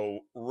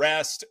 So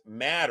rest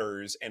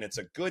matters, and it's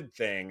a good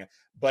thing,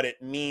 but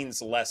it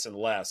means less and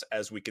less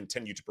as we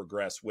continue to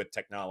progress with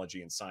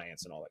technology and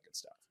science and all that good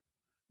stuff.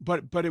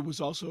 But it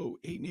was also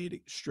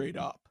 8-8 straight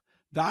up.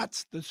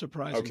 That's the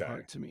surprising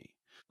part to me.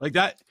 Like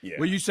that,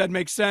 what you said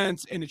makes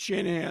sense, and it's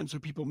Shanahan, so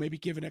people maybe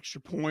give an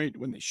extra point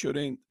when they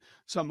shouldn't,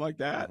 something like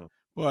that.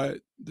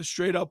 But the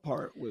straight up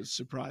part was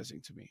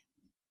surprising to me.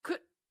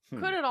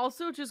 Could it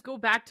also just go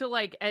back to,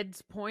 like,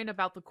 Ed's point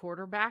about the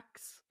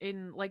quarterbacks?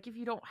 In, like, if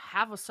you don't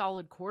have a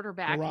solid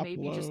quarterback,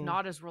 maybe just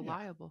not as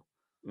reliable.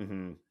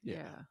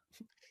 Yeah.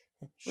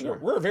 Sure.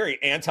 We're a very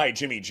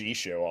anti-Jimmy G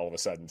show all of a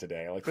sudden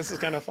today. Like, this is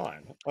kind of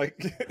fun. Like,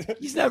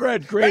 he's never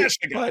had great,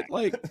 but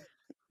like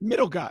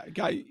middle guy.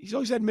 He's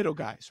always had middle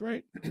guys,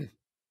 right?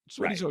 That's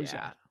what he's always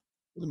had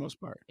for the most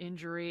part.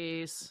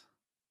 Injuries.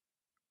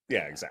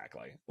 Yeah,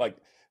 exactly. Like,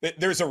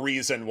 there's a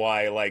reason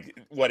why, like,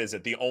 what is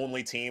it? The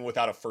only team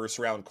without a first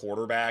round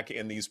quarterback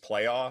in these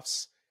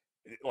playoffs,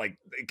 like,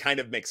 it kind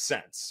of makes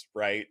sense,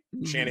 right?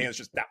 Shanahan's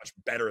just that much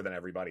better than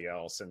everybody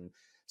else. And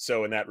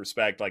so in that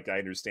respect, like, I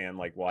understand,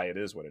 like, why it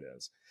is what it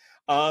is.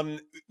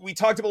 We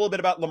talked a little bit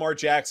about Lamar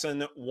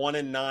Jackson,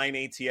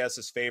 1-9 ATS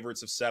as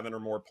favorites of 7 or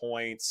more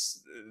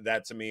points.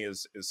 That to me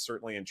is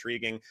certainly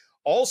intriguing.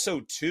 Also,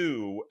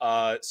 too,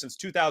 since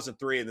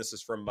 2003, and this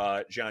is from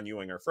John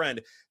Ewing, our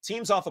friend,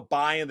 teams off a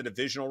bye in the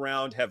divisional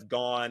round have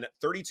gone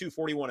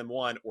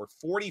 32-41-1, or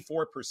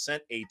 44%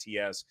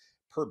 ATS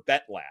per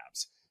Bet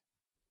Labs.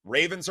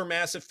 Ravens are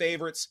massive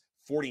favorites.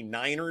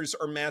 49ers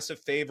are massive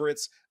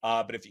favorites.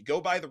 But if you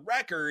go by the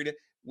record,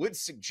 would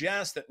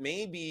suggest that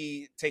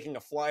maybe taking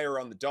a flyer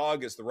on the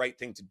dog is the right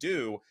thing to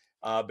do.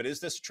 But is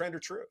this a trend or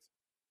truth?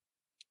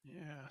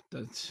 Yeah,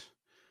 it's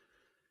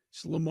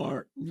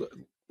Lamar.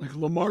 Like,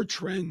 Lamar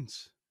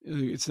trends.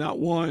 It's not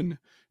one.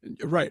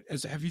 Right.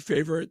 As a heavy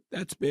favorite,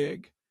 that's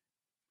big.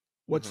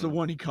 What's the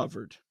one he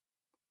covered?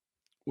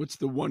 What's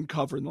the one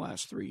cover in the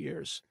last 3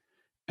 years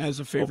as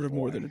a favorite of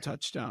more than a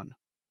touchdown?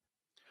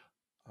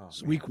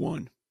 It's week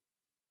 1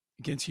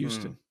 against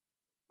Houston.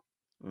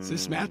 It's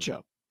this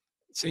matchup.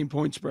 Same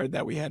point spread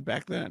that we had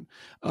back then.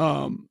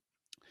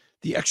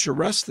 The extra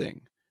rest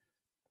thing,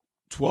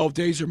 12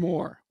 days or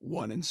more,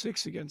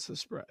 1-6 against the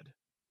spread.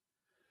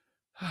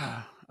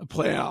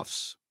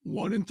 Playoffs,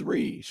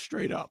 1-3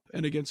 straight up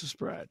and against the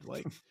spread.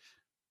 Like,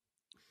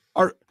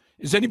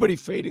 is anybody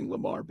fading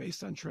Lamar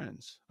based on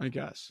trends? I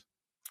guess.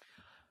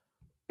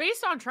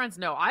 Based on trends,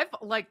 no. I've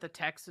liked the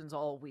Texans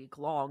all week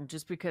long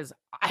just because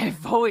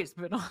I've always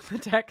been on the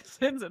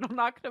Texans, and I'm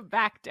not going to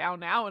back down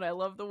now. And I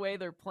love the way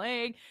they're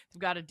playing.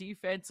 They've got a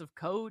defensive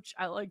coach.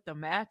 I like the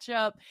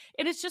matchup,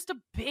 and it's just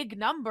a big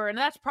number. And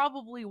that's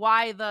probably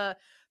why the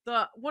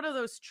one of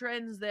those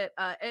trends that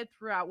Ed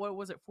threw out, what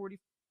was it,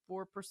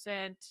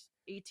 44%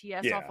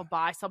 ATS off a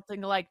bye,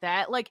 something like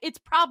that. Like, it's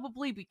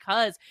probably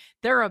because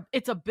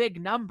it's a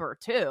big number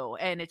too,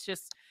 and it's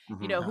just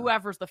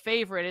whoever's the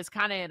favorite is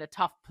kind of in a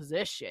tough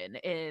position,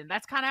 and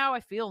that's kind of how I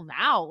feel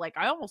now. Like,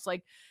 I almost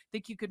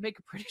think you could make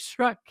a pretty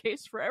strong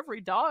case for every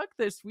dog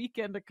this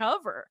weekend to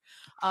cover.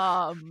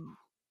 I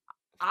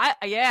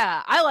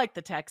like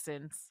the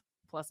Texans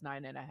plus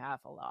 9.5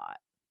 a lot.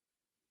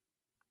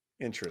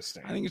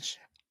 Interesting. I think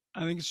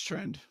it's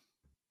trend.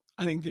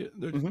 I think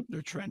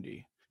they're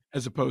trendy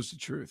as opposed to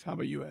truth. How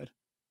about you, Ed?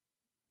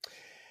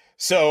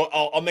 So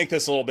I'll make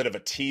this a little bit of a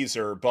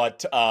teaser,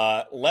 but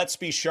Let's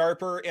Be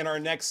Sharper in our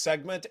next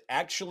segment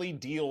actually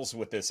deals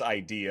with this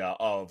idea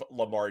of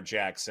Lamar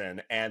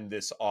Jackson and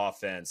this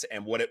offense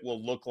and what it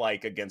will look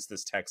like against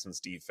this Texans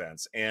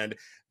defense. And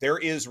there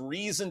is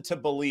reason to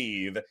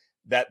believe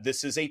that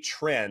this is a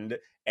trend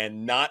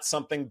and not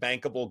something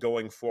bankable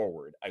going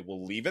forward. I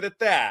will leave it at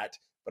that,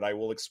 but I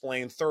will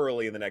explain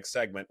thoroughly in the next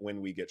segment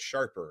when we get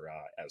sharper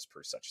as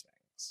per such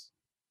things.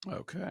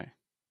 Okay.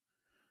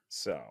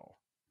 So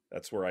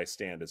That's where I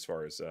stand as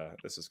far as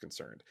this is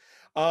concerned.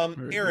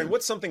 Aaron,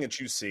 what's something that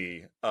you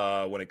see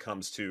when it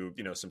comes to,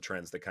 some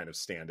trends that kind of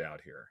stand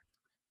out here?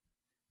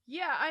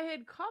 Yeah, I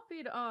had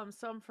copied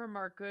some from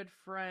our good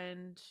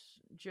friend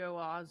Joe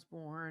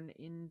Osborne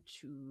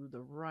into the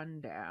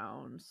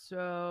rundown.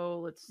 So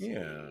let's see.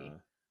 Yeah.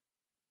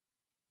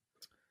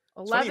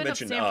 11 of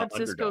San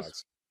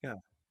Francisco's yeah.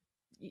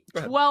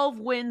 12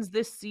 wins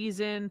this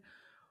season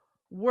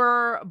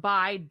were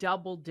by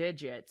double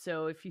digits.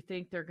 So if you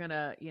think they're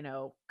gonna,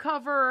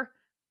 cover,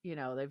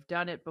 they've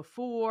done it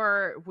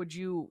before. Would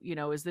you,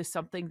 is this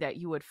something that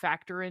you would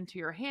factor into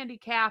your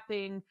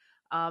handicapping?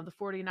 The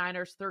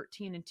 49ers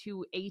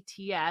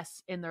 13-2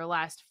 ATS in their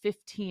last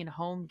 15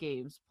 home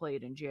games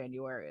played in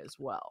January as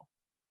well.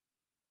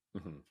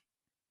 I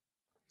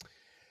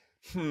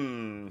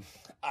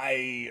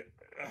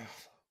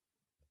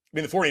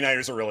mean, the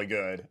 49ers are really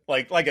good.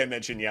 Like I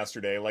mentioned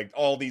yesterday, like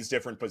all these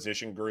different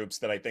position groups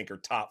that I think are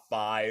top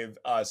 5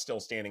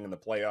 still standing in the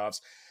playoffs,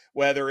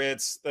 whether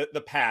it's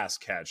the pass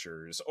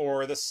catchers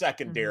or the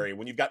secondary,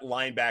 when you've got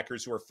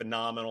linebackers who are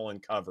phenomenal in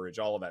coverage,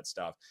 all of that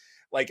stuff.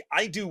 Like,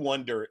 I do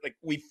wonder, like,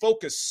 we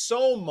focus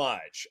so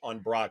much on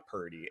Brock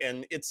Purdy,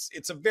 and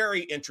it's a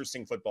very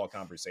interesting football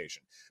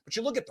conversation. But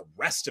you look at the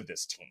rest of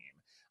this team,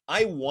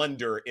 I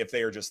wonder if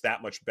they are just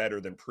that much better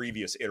than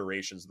previous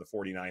iterations of the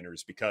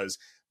 49ers, because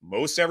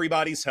most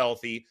everybody's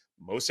healthy,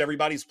 most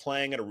everybody's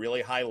playing at a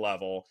really high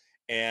level,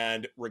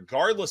 and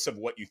regardless of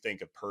what you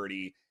think of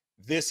Purdy,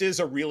 this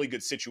is a really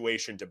good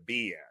situation to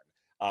be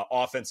in,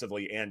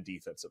 offensively and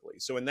defensively.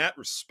 So in that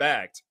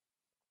respect,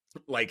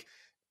 like,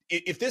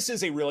 if this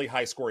is a really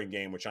high-scoring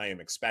game, which I am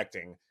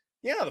expecting,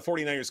 yeah, the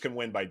 49ers can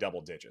win by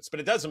double digits,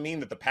 but it doesn't mean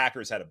that the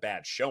Packers had a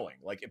bad showing.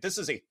 Like, if this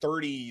is a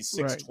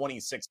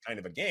 36-26 kind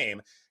of a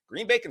game,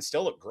 Green Bay can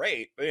still look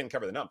great, but they didn't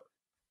cover the number.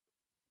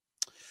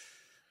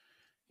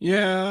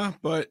 Yeah,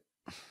 but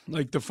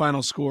like the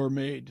final score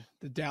made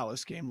the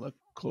Dallas game look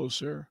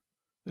closer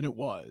than it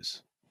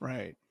was,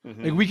 right?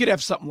 Like, we could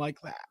have something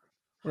like that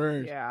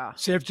where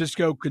San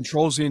Francisco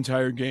controls the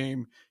entire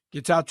game,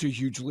 gets out to a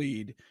huge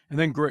lead, and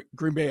then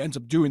Green Bay ends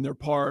up doing their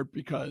part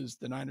because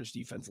the Niners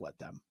defense let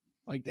them.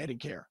 Like, they didn't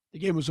care. The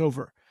game was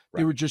over. Right.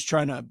 They were just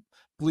trying to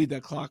bleed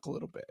that clock a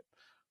little bit.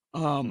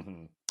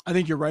 I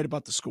think you're right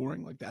about the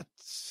scoring. Like,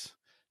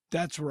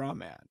 that's where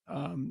I'm at.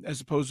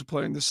 As opposed to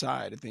playing the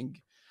side, I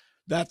think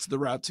that's the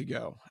route to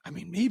go. I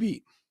mean,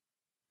 maybe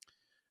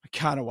I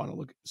kind of want to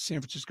look at San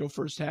Francisco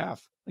first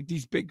half, like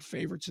these big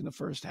favorites in the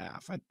first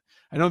half.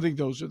 I don't think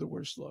those are the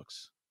worst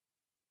looks.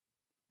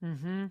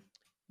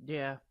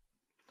 Yeah.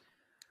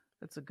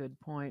 That's a good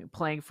point.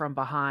 Playing from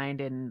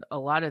behind, and a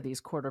lot of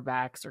these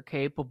quarterbacks are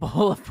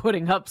capable of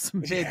putting up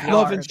some big yards.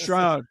 Love and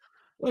Stroud.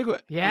 Like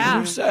what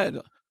you said,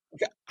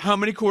 how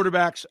many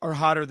quarterbacks are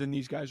hotter than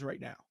these guys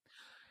right now?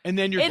 And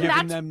then you're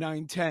giving them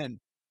 9-10.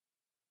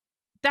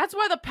 That's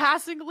why the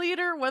passing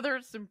leader, whether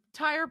it's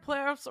entire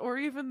playoffs or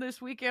even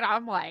this weekend,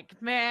 I'm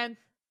like, man,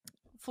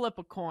 flip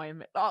a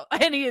coin.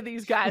 Any of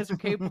these guys are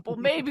capable.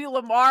 Maybe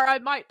Lamar I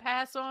might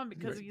pass on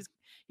because he's,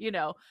 he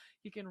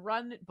can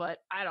run, but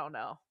I don't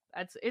know.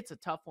 It's a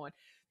tough one.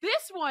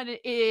 This one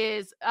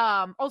is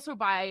also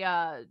by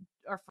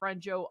our friend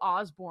Joe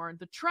Osborne.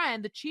 The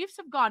trend, the Chiefs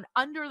have gone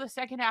under the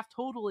second half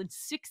total in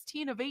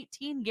 16 of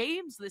 18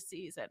 games this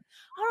season.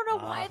 I don't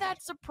know why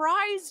that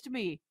surprised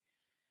me.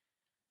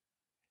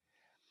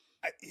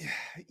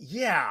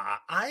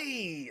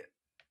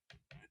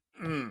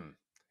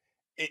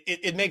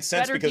 It makes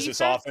sense because this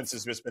offense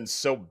has just been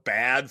so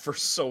bad for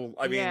so.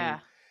 I mean,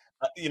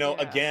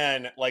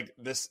 again, like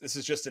this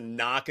is just a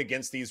knock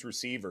against these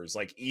receivers.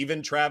 Like,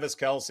 even Travis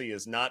Kelce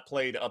has not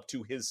played up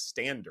to his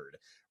standard.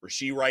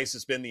 Rashee Rice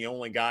has been the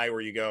only guy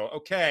where you go,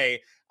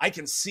 okay, I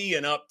can see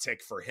an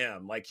uptick for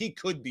him. Like, he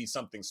could be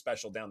something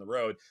special down the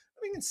road.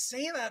 I mean,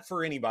 say that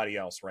for anybody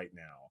else right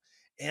now.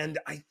 And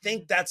I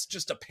think that's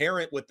just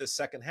apparent with the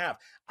second half.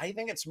 I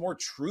think it's more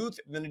truth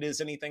than it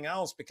is anything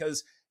else,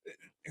 because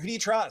who do you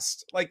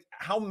trust? Like,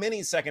 how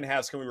many second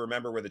halves can we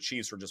remember where the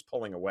Chiefs were just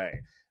pulling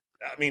away?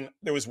 I mean,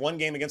 there was one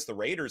game against the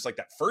Raiders, like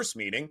that first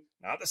meeting,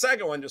 not the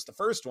second one, just the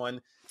first one.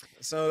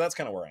 So that's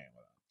kind of where I am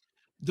with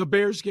it. The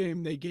Bears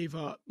game, they gave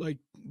up. Like,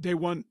 they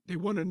won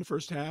in the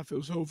first half. It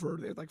was over.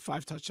 They had like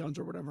 5 touchdowns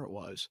or whatever it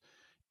was.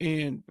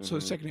 And so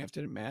the second half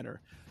didn't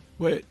matter.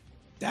 But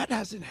that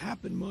hasn't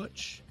happened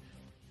much.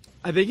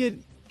 I think it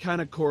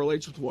kind of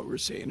correlates with what we were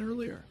saying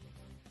earlier.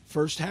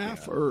 First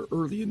half or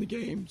early in the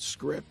game,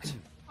 script.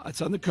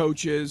 It's on the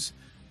coaches.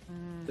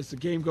 As the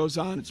game goes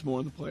on, it's more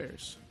on the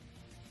players.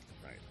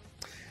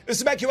 This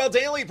is BetQL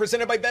Daily,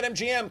 presented by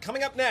BetMGM.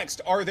 Coming up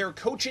next, are there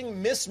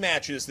coaching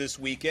mismatches this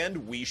weekend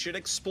we should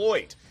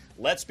exploit?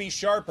 Let's be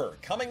sharper.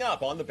 Coming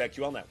up on the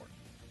BetQL Network.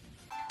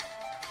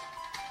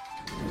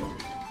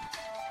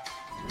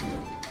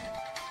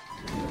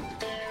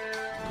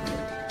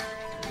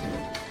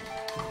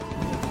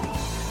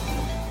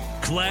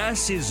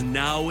 Class is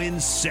now in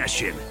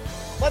session.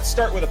 Let's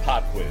start with a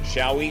pop quiz,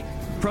 shall we?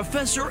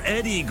 Professor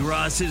Eddie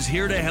Gross is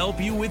here to help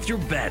you with your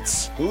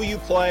bets. Who you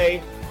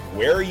play,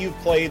 where you've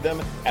played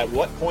them, at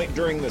what point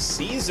during the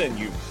season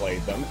you've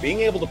played them. Being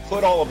able to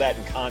put all of that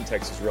in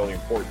context is really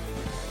important.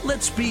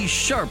 Let's be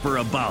sharper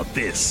about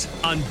this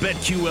on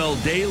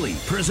BetQL Daily,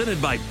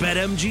 presented by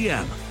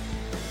BetMGM.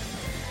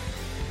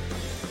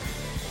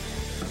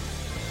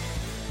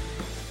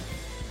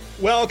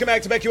 Welcome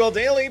back to BetQL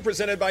Daily,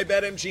 presented by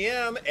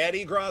BetMGM.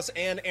 Eddie Gross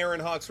and Aaron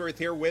Hawksworth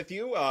here with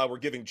you. We're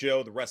giving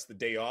Joe the rest of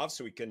the day off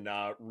so we can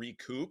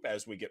recoup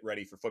as we get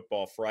ready for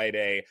Football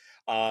Friday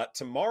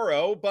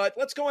tomorrow. But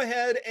let's go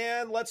ahead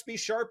and let's be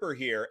sharper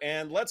here.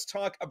 And let's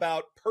talk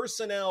about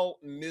personnel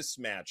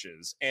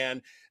mismatches.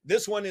 And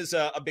this one is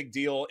a big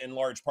deal in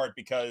large part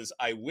because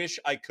I wish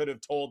I could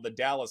have told the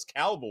Dallas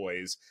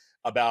Cowboys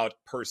about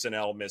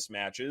personnel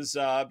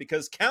mismatches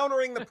because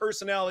countering the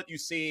personnel that you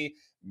see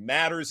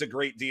matters a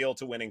great deal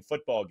to winning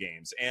football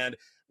games. And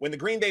when the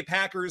Green Bay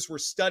Packers were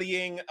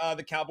studying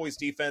the Cowboys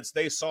defense,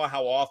 they saw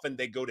how often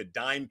they go to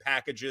dime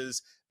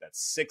packages.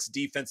 That's 6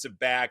 defensive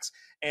backs.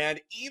 And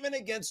even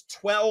against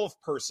 12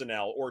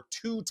 personnel or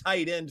 2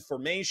 tight end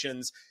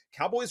formations,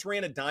 Cowboys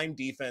ran a dime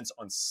defense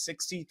on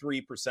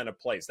 63% of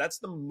plays. That's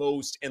the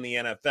most in the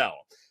NFL.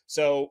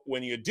 So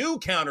when you do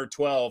counter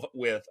 12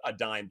 with a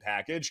dime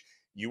package,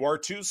 you are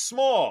too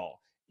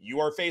small. You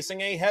are facing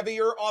a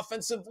heavier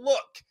offensive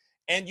look.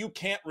 And you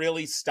can't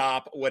really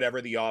stop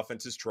whatever the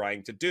offense is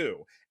trying to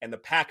do. And the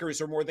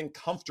Packers are more than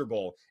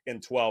comfortable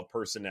in 12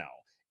 personnel.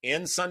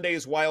 In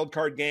Sunday's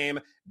wildcard game,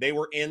 they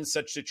were in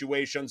such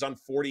situations on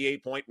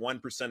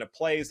 48.1% of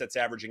plays. That's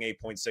averaging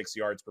 8.6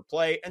 yards per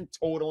play and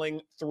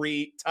totaling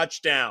 3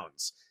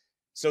 touchdowns.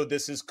 So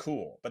this is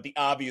cool. But the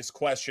obvious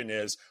question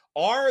is,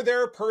 are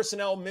there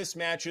personnel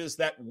mismatches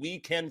that we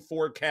can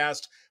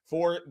forecast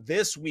for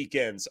this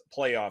weekend's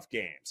playoff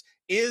games?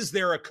 Is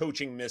there a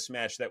coaching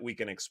mismatch that we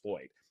can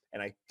exploit?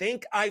 And I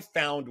think I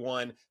found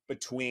one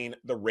between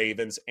the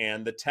Ravens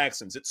and the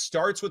Texans. It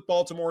starts with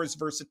Baltimore's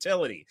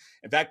versatility.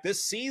 In fact,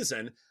 this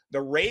season, the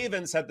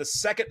Ravens had the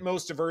second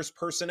most diverse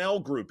personnel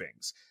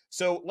groupings.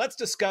 So let's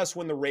discuss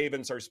when the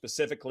Ravens are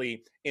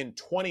specifically in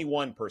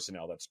 21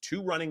 personnel. That's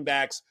 2 running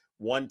backs,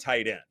 1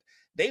 tight end.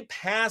 They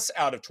pass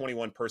out of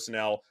 21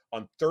 personnel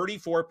on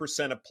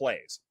 34% of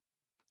plays.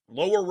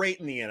 Lower rate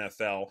in the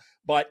NFL,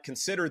 but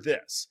consider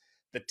this.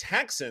 The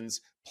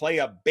Texans play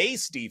a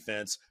base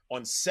defense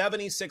on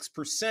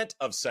 76%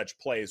 of such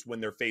plays when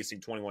they're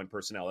facing 21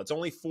 personnel. That's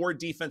only 4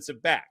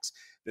 defensive backs.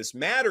 This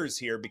matters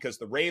here because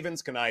the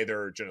Ravens can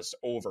either just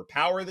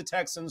overpower the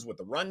Texans with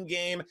the run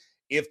game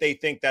if they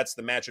think that's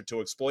the matchup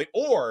to exploit,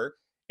 or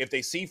if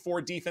they see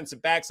 4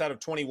 defensive backs out of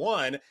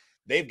 21,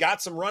 they've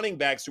got some running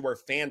backs who are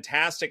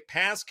fantastic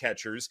pass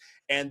catchers,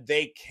 and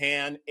they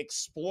can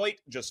exploit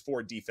just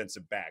 4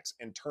 defensive backs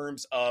in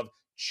terms of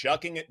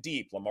chucking it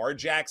deep, Lamar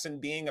Jackson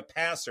being a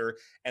passer,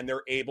 and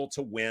they're able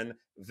to win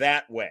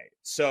that way.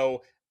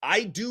 So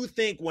I do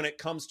think when it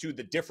comes to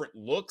the different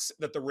looks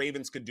that the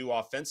Ravens could do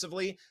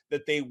offensively,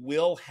 that they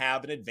will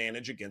have an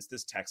advantage against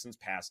this Texans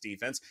pass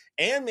defense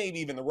and maybe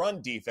even the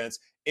run defense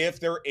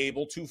if they're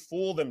able to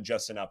fool them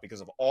just enough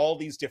because of all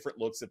these different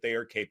looks that they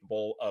are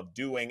capable of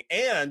doing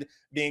and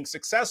being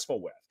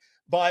successful with.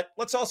 But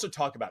let's also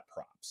talk about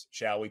props,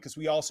 shall we? Because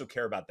we also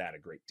care about that a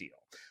great deal.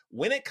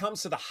 When it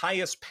comes to the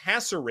highest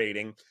passer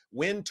rating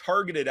when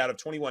targeted out of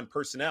 21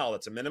 personnel,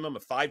 that's a minimum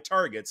of 5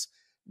 targets.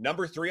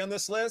 Number 3 on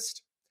this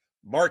list,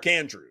 Mark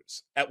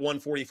Andrews at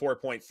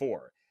 144.4.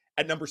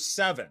 At number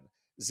 7,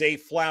 Zay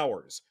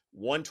Flowers,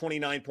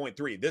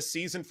 129.3. This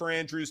season for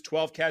Andrews,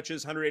 12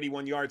 catches,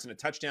 181 yards, and a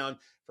touchdown.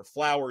 For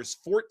Flowers,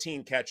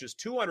 14 catches,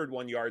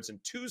 201 yards, and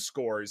 2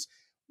 scores.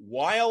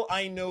 While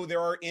I know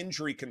there are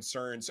injury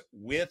concerns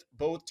with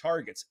both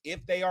targets,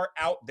 if they are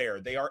out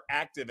there, they are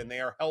active, and they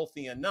are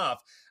healthy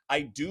enough, I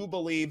do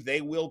believe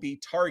they will be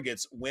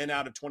targets when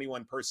out of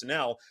 21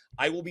 personnel.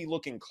 I will be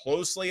looking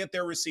closely at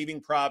their receiving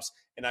props,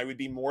 and I would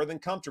be more than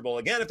comfortable,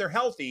 again, if they're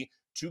healthy,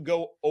 to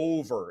go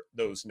over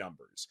those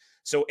numbers.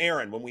 So,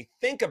 Aaron, when we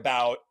think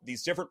about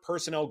these different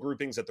personnel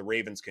groupings that the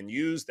Ravens can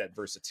use, that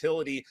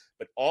versatility,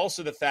 but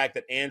also the fact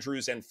that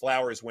Andrews and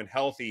Flowers, when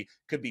healthy,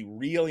 could be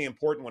really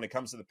important when it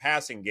comes to the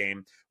passing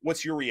game,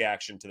 what's your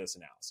reaction to this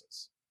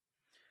analysis?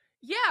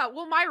 Yeah,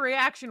 well, my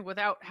reaction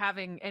without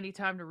having any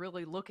time to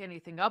really look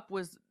anything up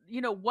was,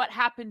 what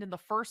happened in the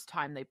first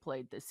time they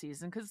played this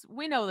season, because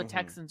we know the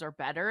Texans are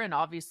better, and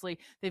obviously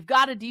they've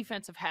got a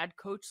defensive head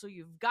coach, so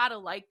you've got to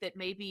like that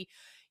maybe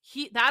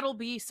that'll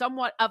be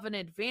somewhat of an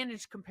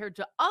advantage compared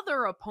to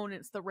other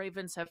opponents the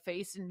Ravens have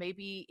faced, and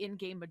maybe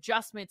in-game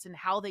adjustments and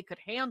how they could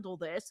handle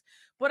this.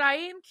 But I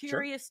am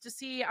curious to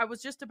see, I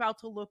was just about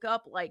to look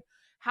up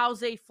how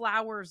Zay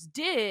Flowers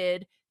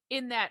did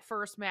in that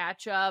first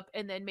matchup,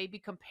 and then maybe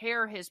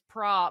compare his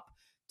prop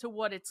to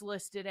what it's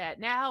listed at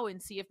now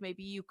and see if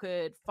maybe you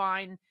could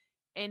find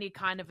any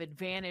kind of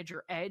advantage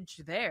or edge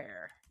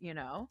there,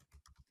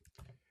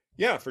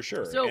 Yeah, for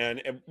sure. So,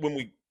 and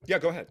when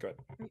go ahead.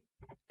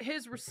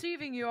 His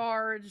receiving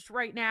yards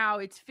right now,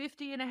 it's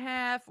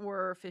 50.5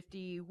 or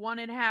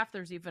 51.5.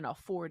 There's even a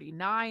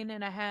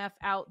 49.5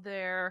 out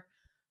there.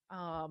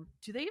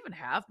 Do they even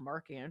have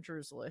Mark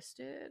Andrews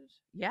listed?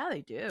 Yeah,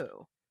 they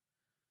do.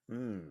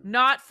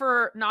 Not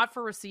for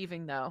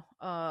receiving though.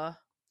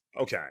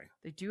 Okay.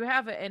 They do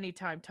have an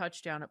anytime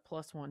touchdown at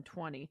plus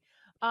 120.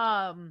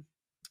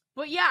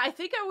 But yeah, I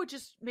think I would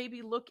just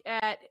maybe look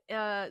at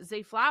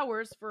Zay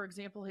Flowers, for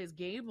example, his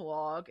game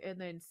log,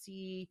 and then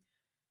see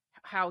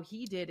how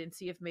he did and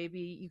see if maybe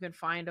you can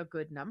find a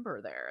good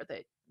number there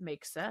that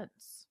makes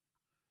sense.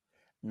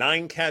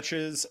 9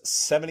 catches,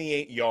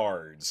 78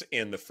 yards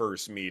in the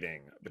first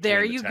meeting between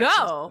there the you Texans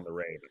go. and the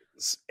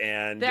Ravens.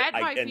 And that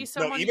might be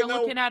someone you're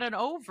looking at an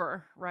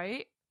over,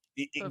 right?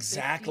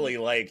 Exactly.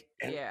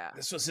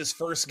 This was his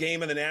first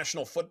game in the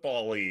National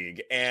Football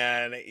League,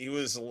 and he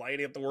was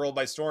lighting up the world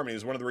by storm. He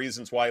was one of the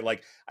reasons why,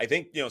 I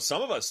think,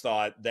 some of us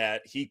thought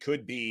that he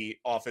could be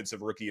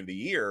Offensive Rookie of the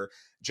Year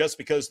just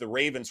because the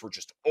Ravens were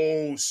just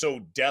so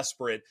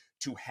desperate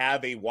to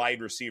have a wide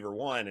receiver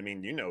one. I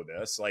mean,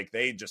 this,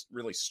 they just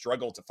really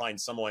struggled to find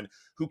someone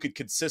who could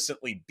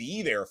consistently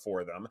be there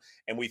for them.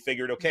 And we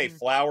figured, okay,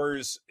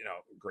 Flowers,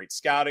 great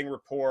scouting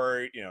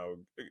report,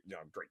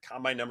 great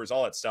combine numbers,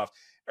 all that stuff,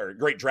 or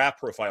great draft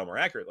profile more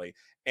accurately.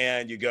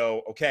 And you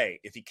go, okay,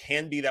 if he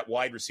can be that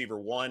wide receiver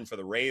one for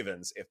the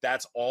Ravens, if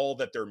that's all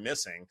that they're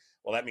missing,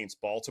 well, that means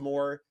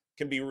Baltimore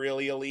can be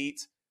really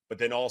elite. But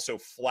then also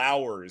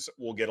Flowers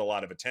will get a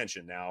lot of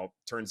attention. Now,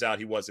 turns out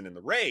he wasn't in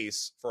the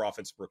race for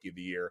Offensive Rookie of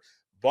the Year,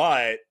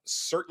 but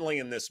certainly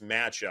in this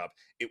matchup,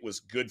 it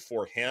was good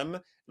for him.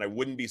 And I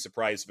wouldn't be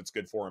surprised if it's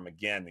good for him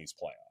again these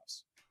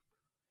playoffs.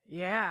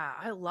 Yeah,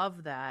 I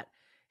love that.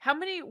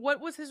 What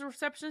was his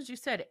receptions? You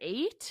said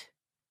 8?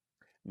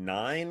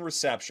 9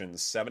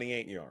 receptions,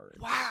 78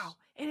 yards. Wow.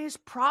 And his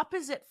prop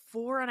is at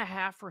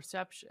 4.5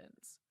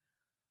 receptions.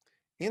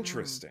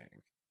 Interesting.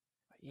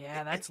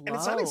 Yeah, that's low. And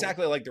it's not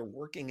exactly like they're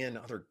working in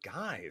other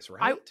guys,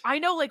 right? I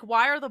know,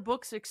 why are the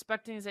books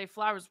expecting Zay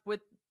Flowers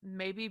with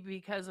maybe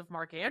because of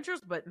Mark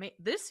Andrews, but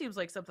this seems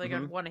like something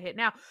I'd want to hit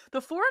now.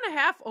 The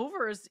 4.5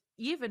 over is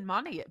even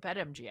money at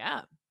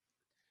BetMGM.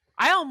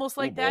 I almost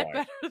like that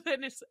better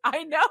than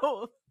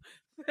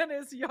than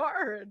his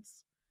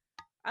yards.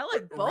 I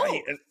like both.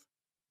 Right.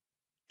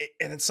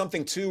 And it's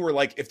something too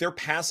where if they're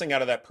passing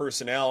out of that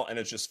personnel and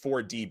it's just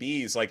 4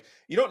 DBs,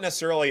 you don't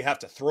necessarily have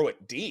to throw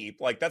it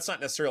deep. That's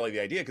not necessarily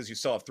the idea because you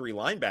still have 3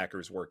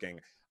 linebackers working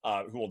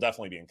who will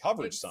definitely be in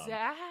coverage some.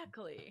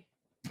 Exactly.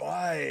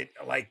 But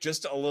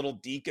just a little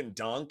deke and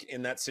dunk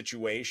in that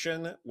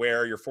situation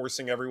where you're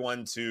forcing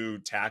everyone to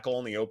tackle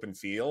in the open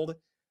field.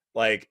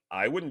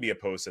 I wouldn't be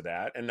opposed to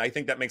that. And I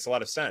think that makes a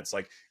lot of sense.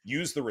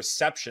 Use the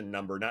reception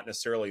number, not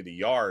necessarily the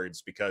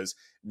yards, because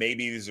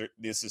maybe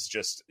this is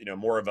just,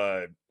 more of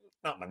a,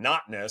 not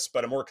monotonous,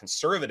 but a more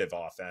conservative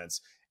offense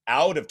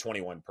out of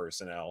 21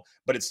 personnel.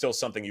 But it's still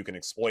something you can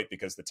exploit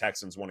because the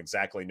Texans won't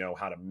exactly know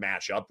how to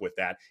match up with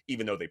that,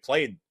 even though they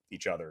played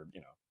each other,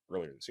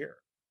 earlier this year.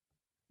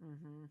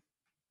 Mm-hmm.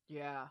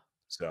 Yeah.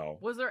 So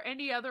was there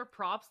any other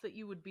props that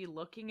you would be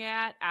looking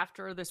at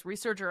after this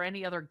research or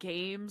any other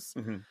games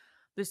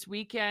this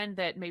weekend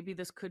that maybe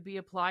this could be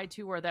applied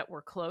to or that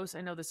were close?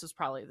 I know this is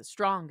probably the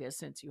strongest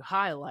since you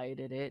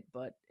highlighted it,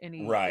 but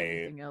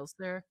anything else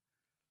there?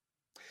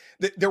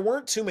 There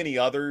weren't too many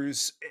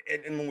others.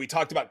 And when we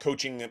talked about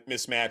coaching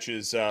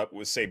mismatches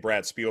with, say,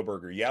 Brad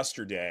Spielberger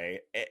yesterday,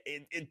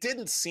 it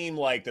didn't seem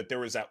like that there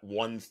was that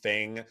one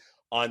thing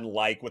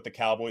unlike with the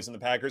Cowboys and the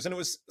Packers. And it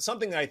was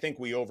something that I think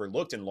we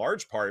overlooked in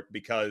large part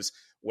because,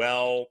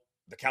 well,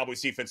 the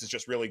Cowboys defense is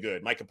just really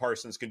good. Micah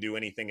Parsons can do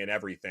anything and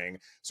everything.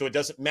 So it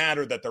doesn't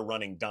matter that they're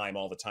running dime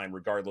all the time,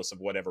 regardless of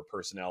whatever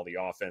personnel the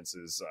offense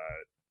is,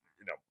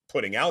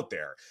 putting out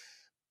there.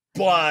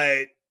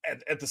 But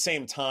at the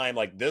same time,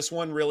 this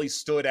one really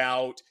stood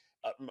out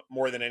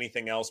more than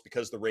anything else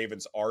because the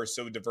Ravens are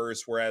so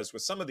diverse. Whereas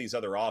with some of these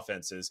other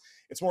offenses,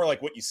 it's more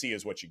like what you see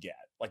is what you get.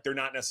 They're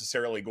not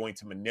necessarily going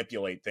to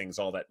manipulate things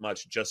all that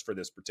much just for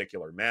this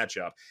particular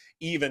matchup,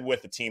 even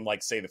with a team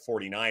like, say, the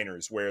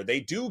 49ers, where they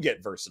do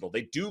get versatile.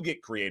 They do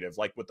get creative,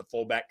 like with the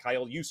fullback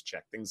Kyle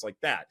Juszczyk, things like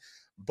that.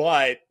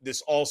 But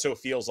this also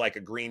feels like a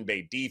Green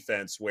Bay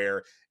defense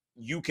where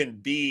you can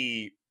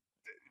be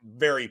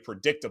very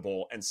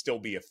predictable and still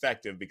be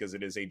effective because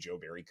it is a Joe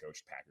Barry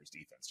coached Packers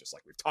defense, just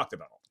like we've talked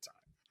about all the time.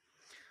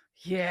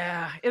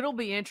 Yeah, it'll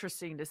be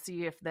interesting to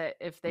see if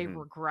they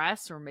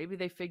regress or maybe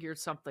they figured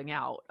something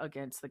out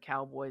against the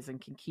Cowboys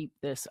and can keep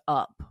this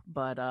up.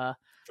 But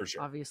for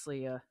sure,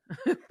 obviously a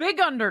big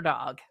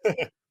underdog.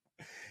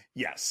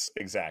 Yes,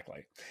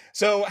 exactly.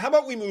 So how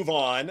about we move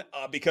on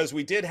because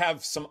we did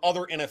have some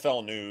other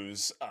NFL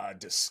news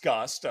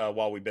discussed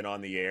while we've been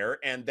on the air,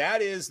 and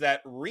that is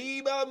that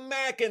Reba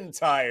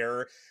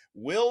McEntire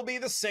will be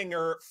the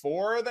singer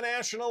for the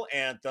national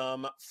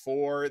anthem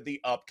for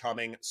the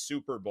upcoming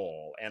Super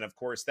Bowl. And of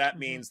course, that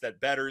means that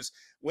bettors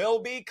will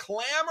be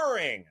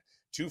clamoring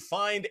to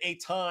find a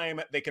time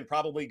they can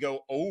probably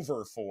go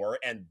over for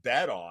and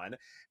bet on.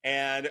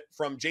 And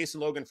from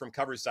Jason Logan from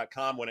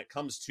Covers.com, when it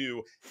comes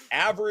to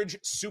average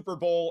Super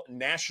Bowl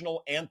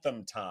national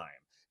anthem time,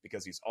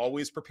 because he's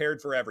always prepared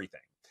for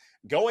everything.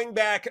 Going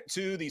back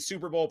to the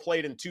Super Bowl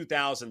played in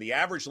 2000, the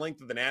average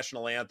length of the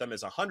national anthem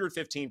is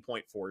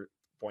 115.4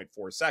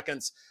 1.4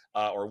 seconds,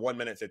 or 1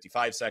 minute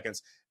 55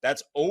 seconds.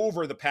 That's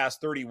over the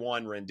past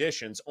 31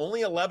 renditions.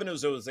 Only 11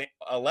 of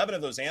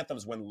those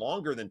anthems went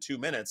longer than 2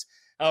 minutes.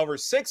 However,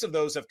 6 of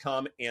those have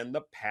come in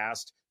the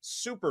past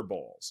Super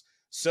Bowls.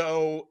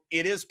 So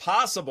it is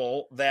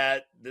possible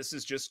that this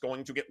is just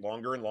going to get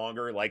longer and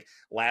longer. Like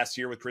last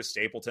year with Chris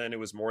Stapleton, it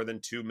was more than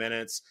 2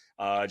 minutes.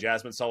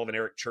 Jasmine Sullivan,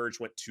 Eric Church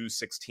went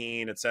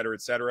 2:16, et cetera,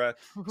 et cetera.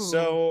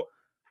 So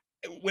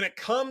when it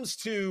comes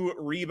to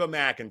Reba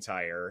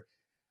McEntire,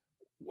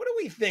 what do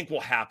we think will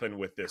happen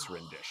with this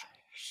rendition?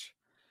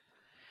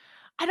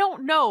 I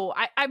don't know.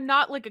 I'm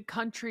not like a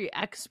country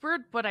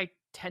expert, but I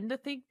tend to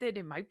think that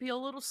it might be a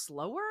little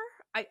slower.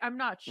 I'm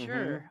not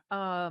sure.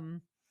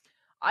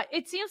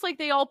 It seems like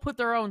they all put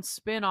their own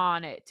spin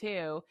on it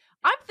too.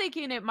 I'm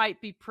thinking it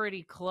might be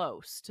pretty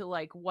close to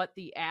like what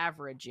the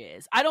average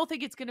is. I don't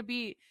think it's going to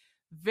be.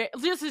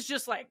 This is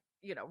just like,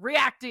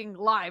 reacting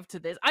live to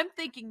this. I'm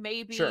thinking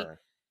maybe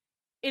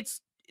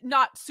it's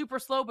not super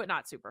slow, but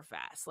not super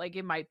fast. Like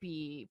it might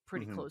be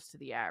pretty close to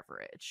the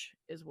average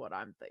is what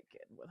I'm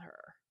thinking with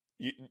her.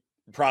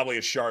 Probably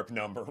a sharp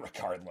number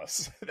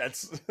regardless.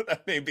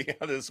 That may be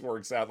how this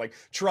works out. Like,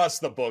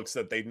 trust the books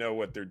that they know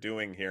what they're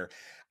doing here.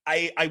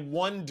 I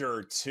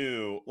wonder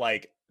too,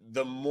 like,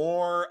 the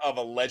more of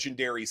a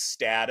legendary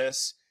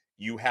status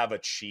you have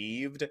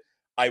achieved,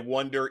 I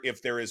wonder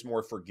if there is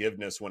more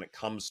forgiveness when it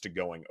comes to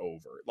going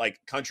over. Like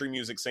country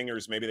music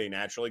singers, maybe they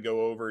naturally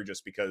go over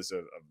just because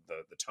of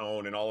the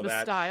tone and all of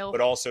that. Style.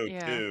 But also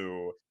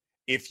too,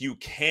 if you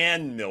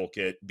can milk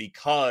it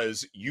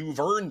because you've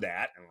earned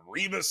that, and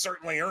Reba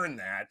certainly earned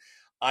that,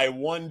 I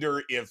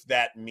wonder if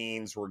that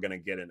means we're going to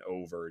get an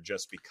over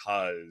just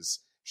because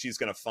she's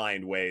going to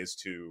find ways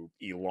to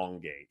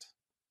elongate.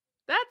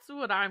 That's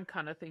what I'm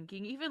kind of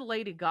thinking. Even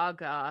Lady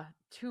Gaga,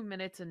 2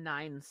 minutes and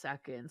 9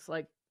 seconds.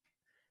 Like,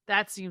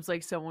 that seems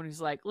like someone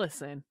who's like,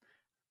 listen,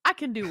 I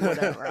can do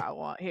whatever I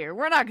want here.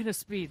 We're not going to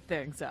speed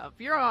things up.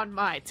 You're on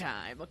my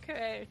time,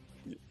 okay?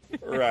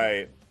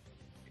 Right.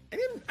 I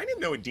didn't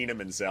know Idina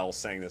Menzel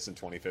sang this in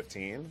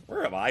 2015.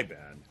 Where have I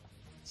been?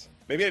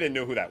 Maybe I didn't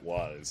know who that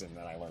was, and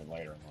then I learned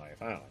later in life.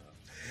 I don't know.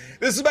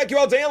 This is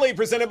BetQL Daily,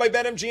 presented by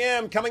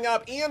BetMGM. Coming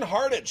up, Ian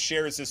Hartitz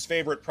shares his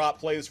favorite prop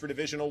plays for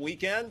Divisional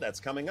Weekend. That's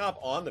coming up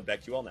on the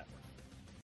BetQL Network.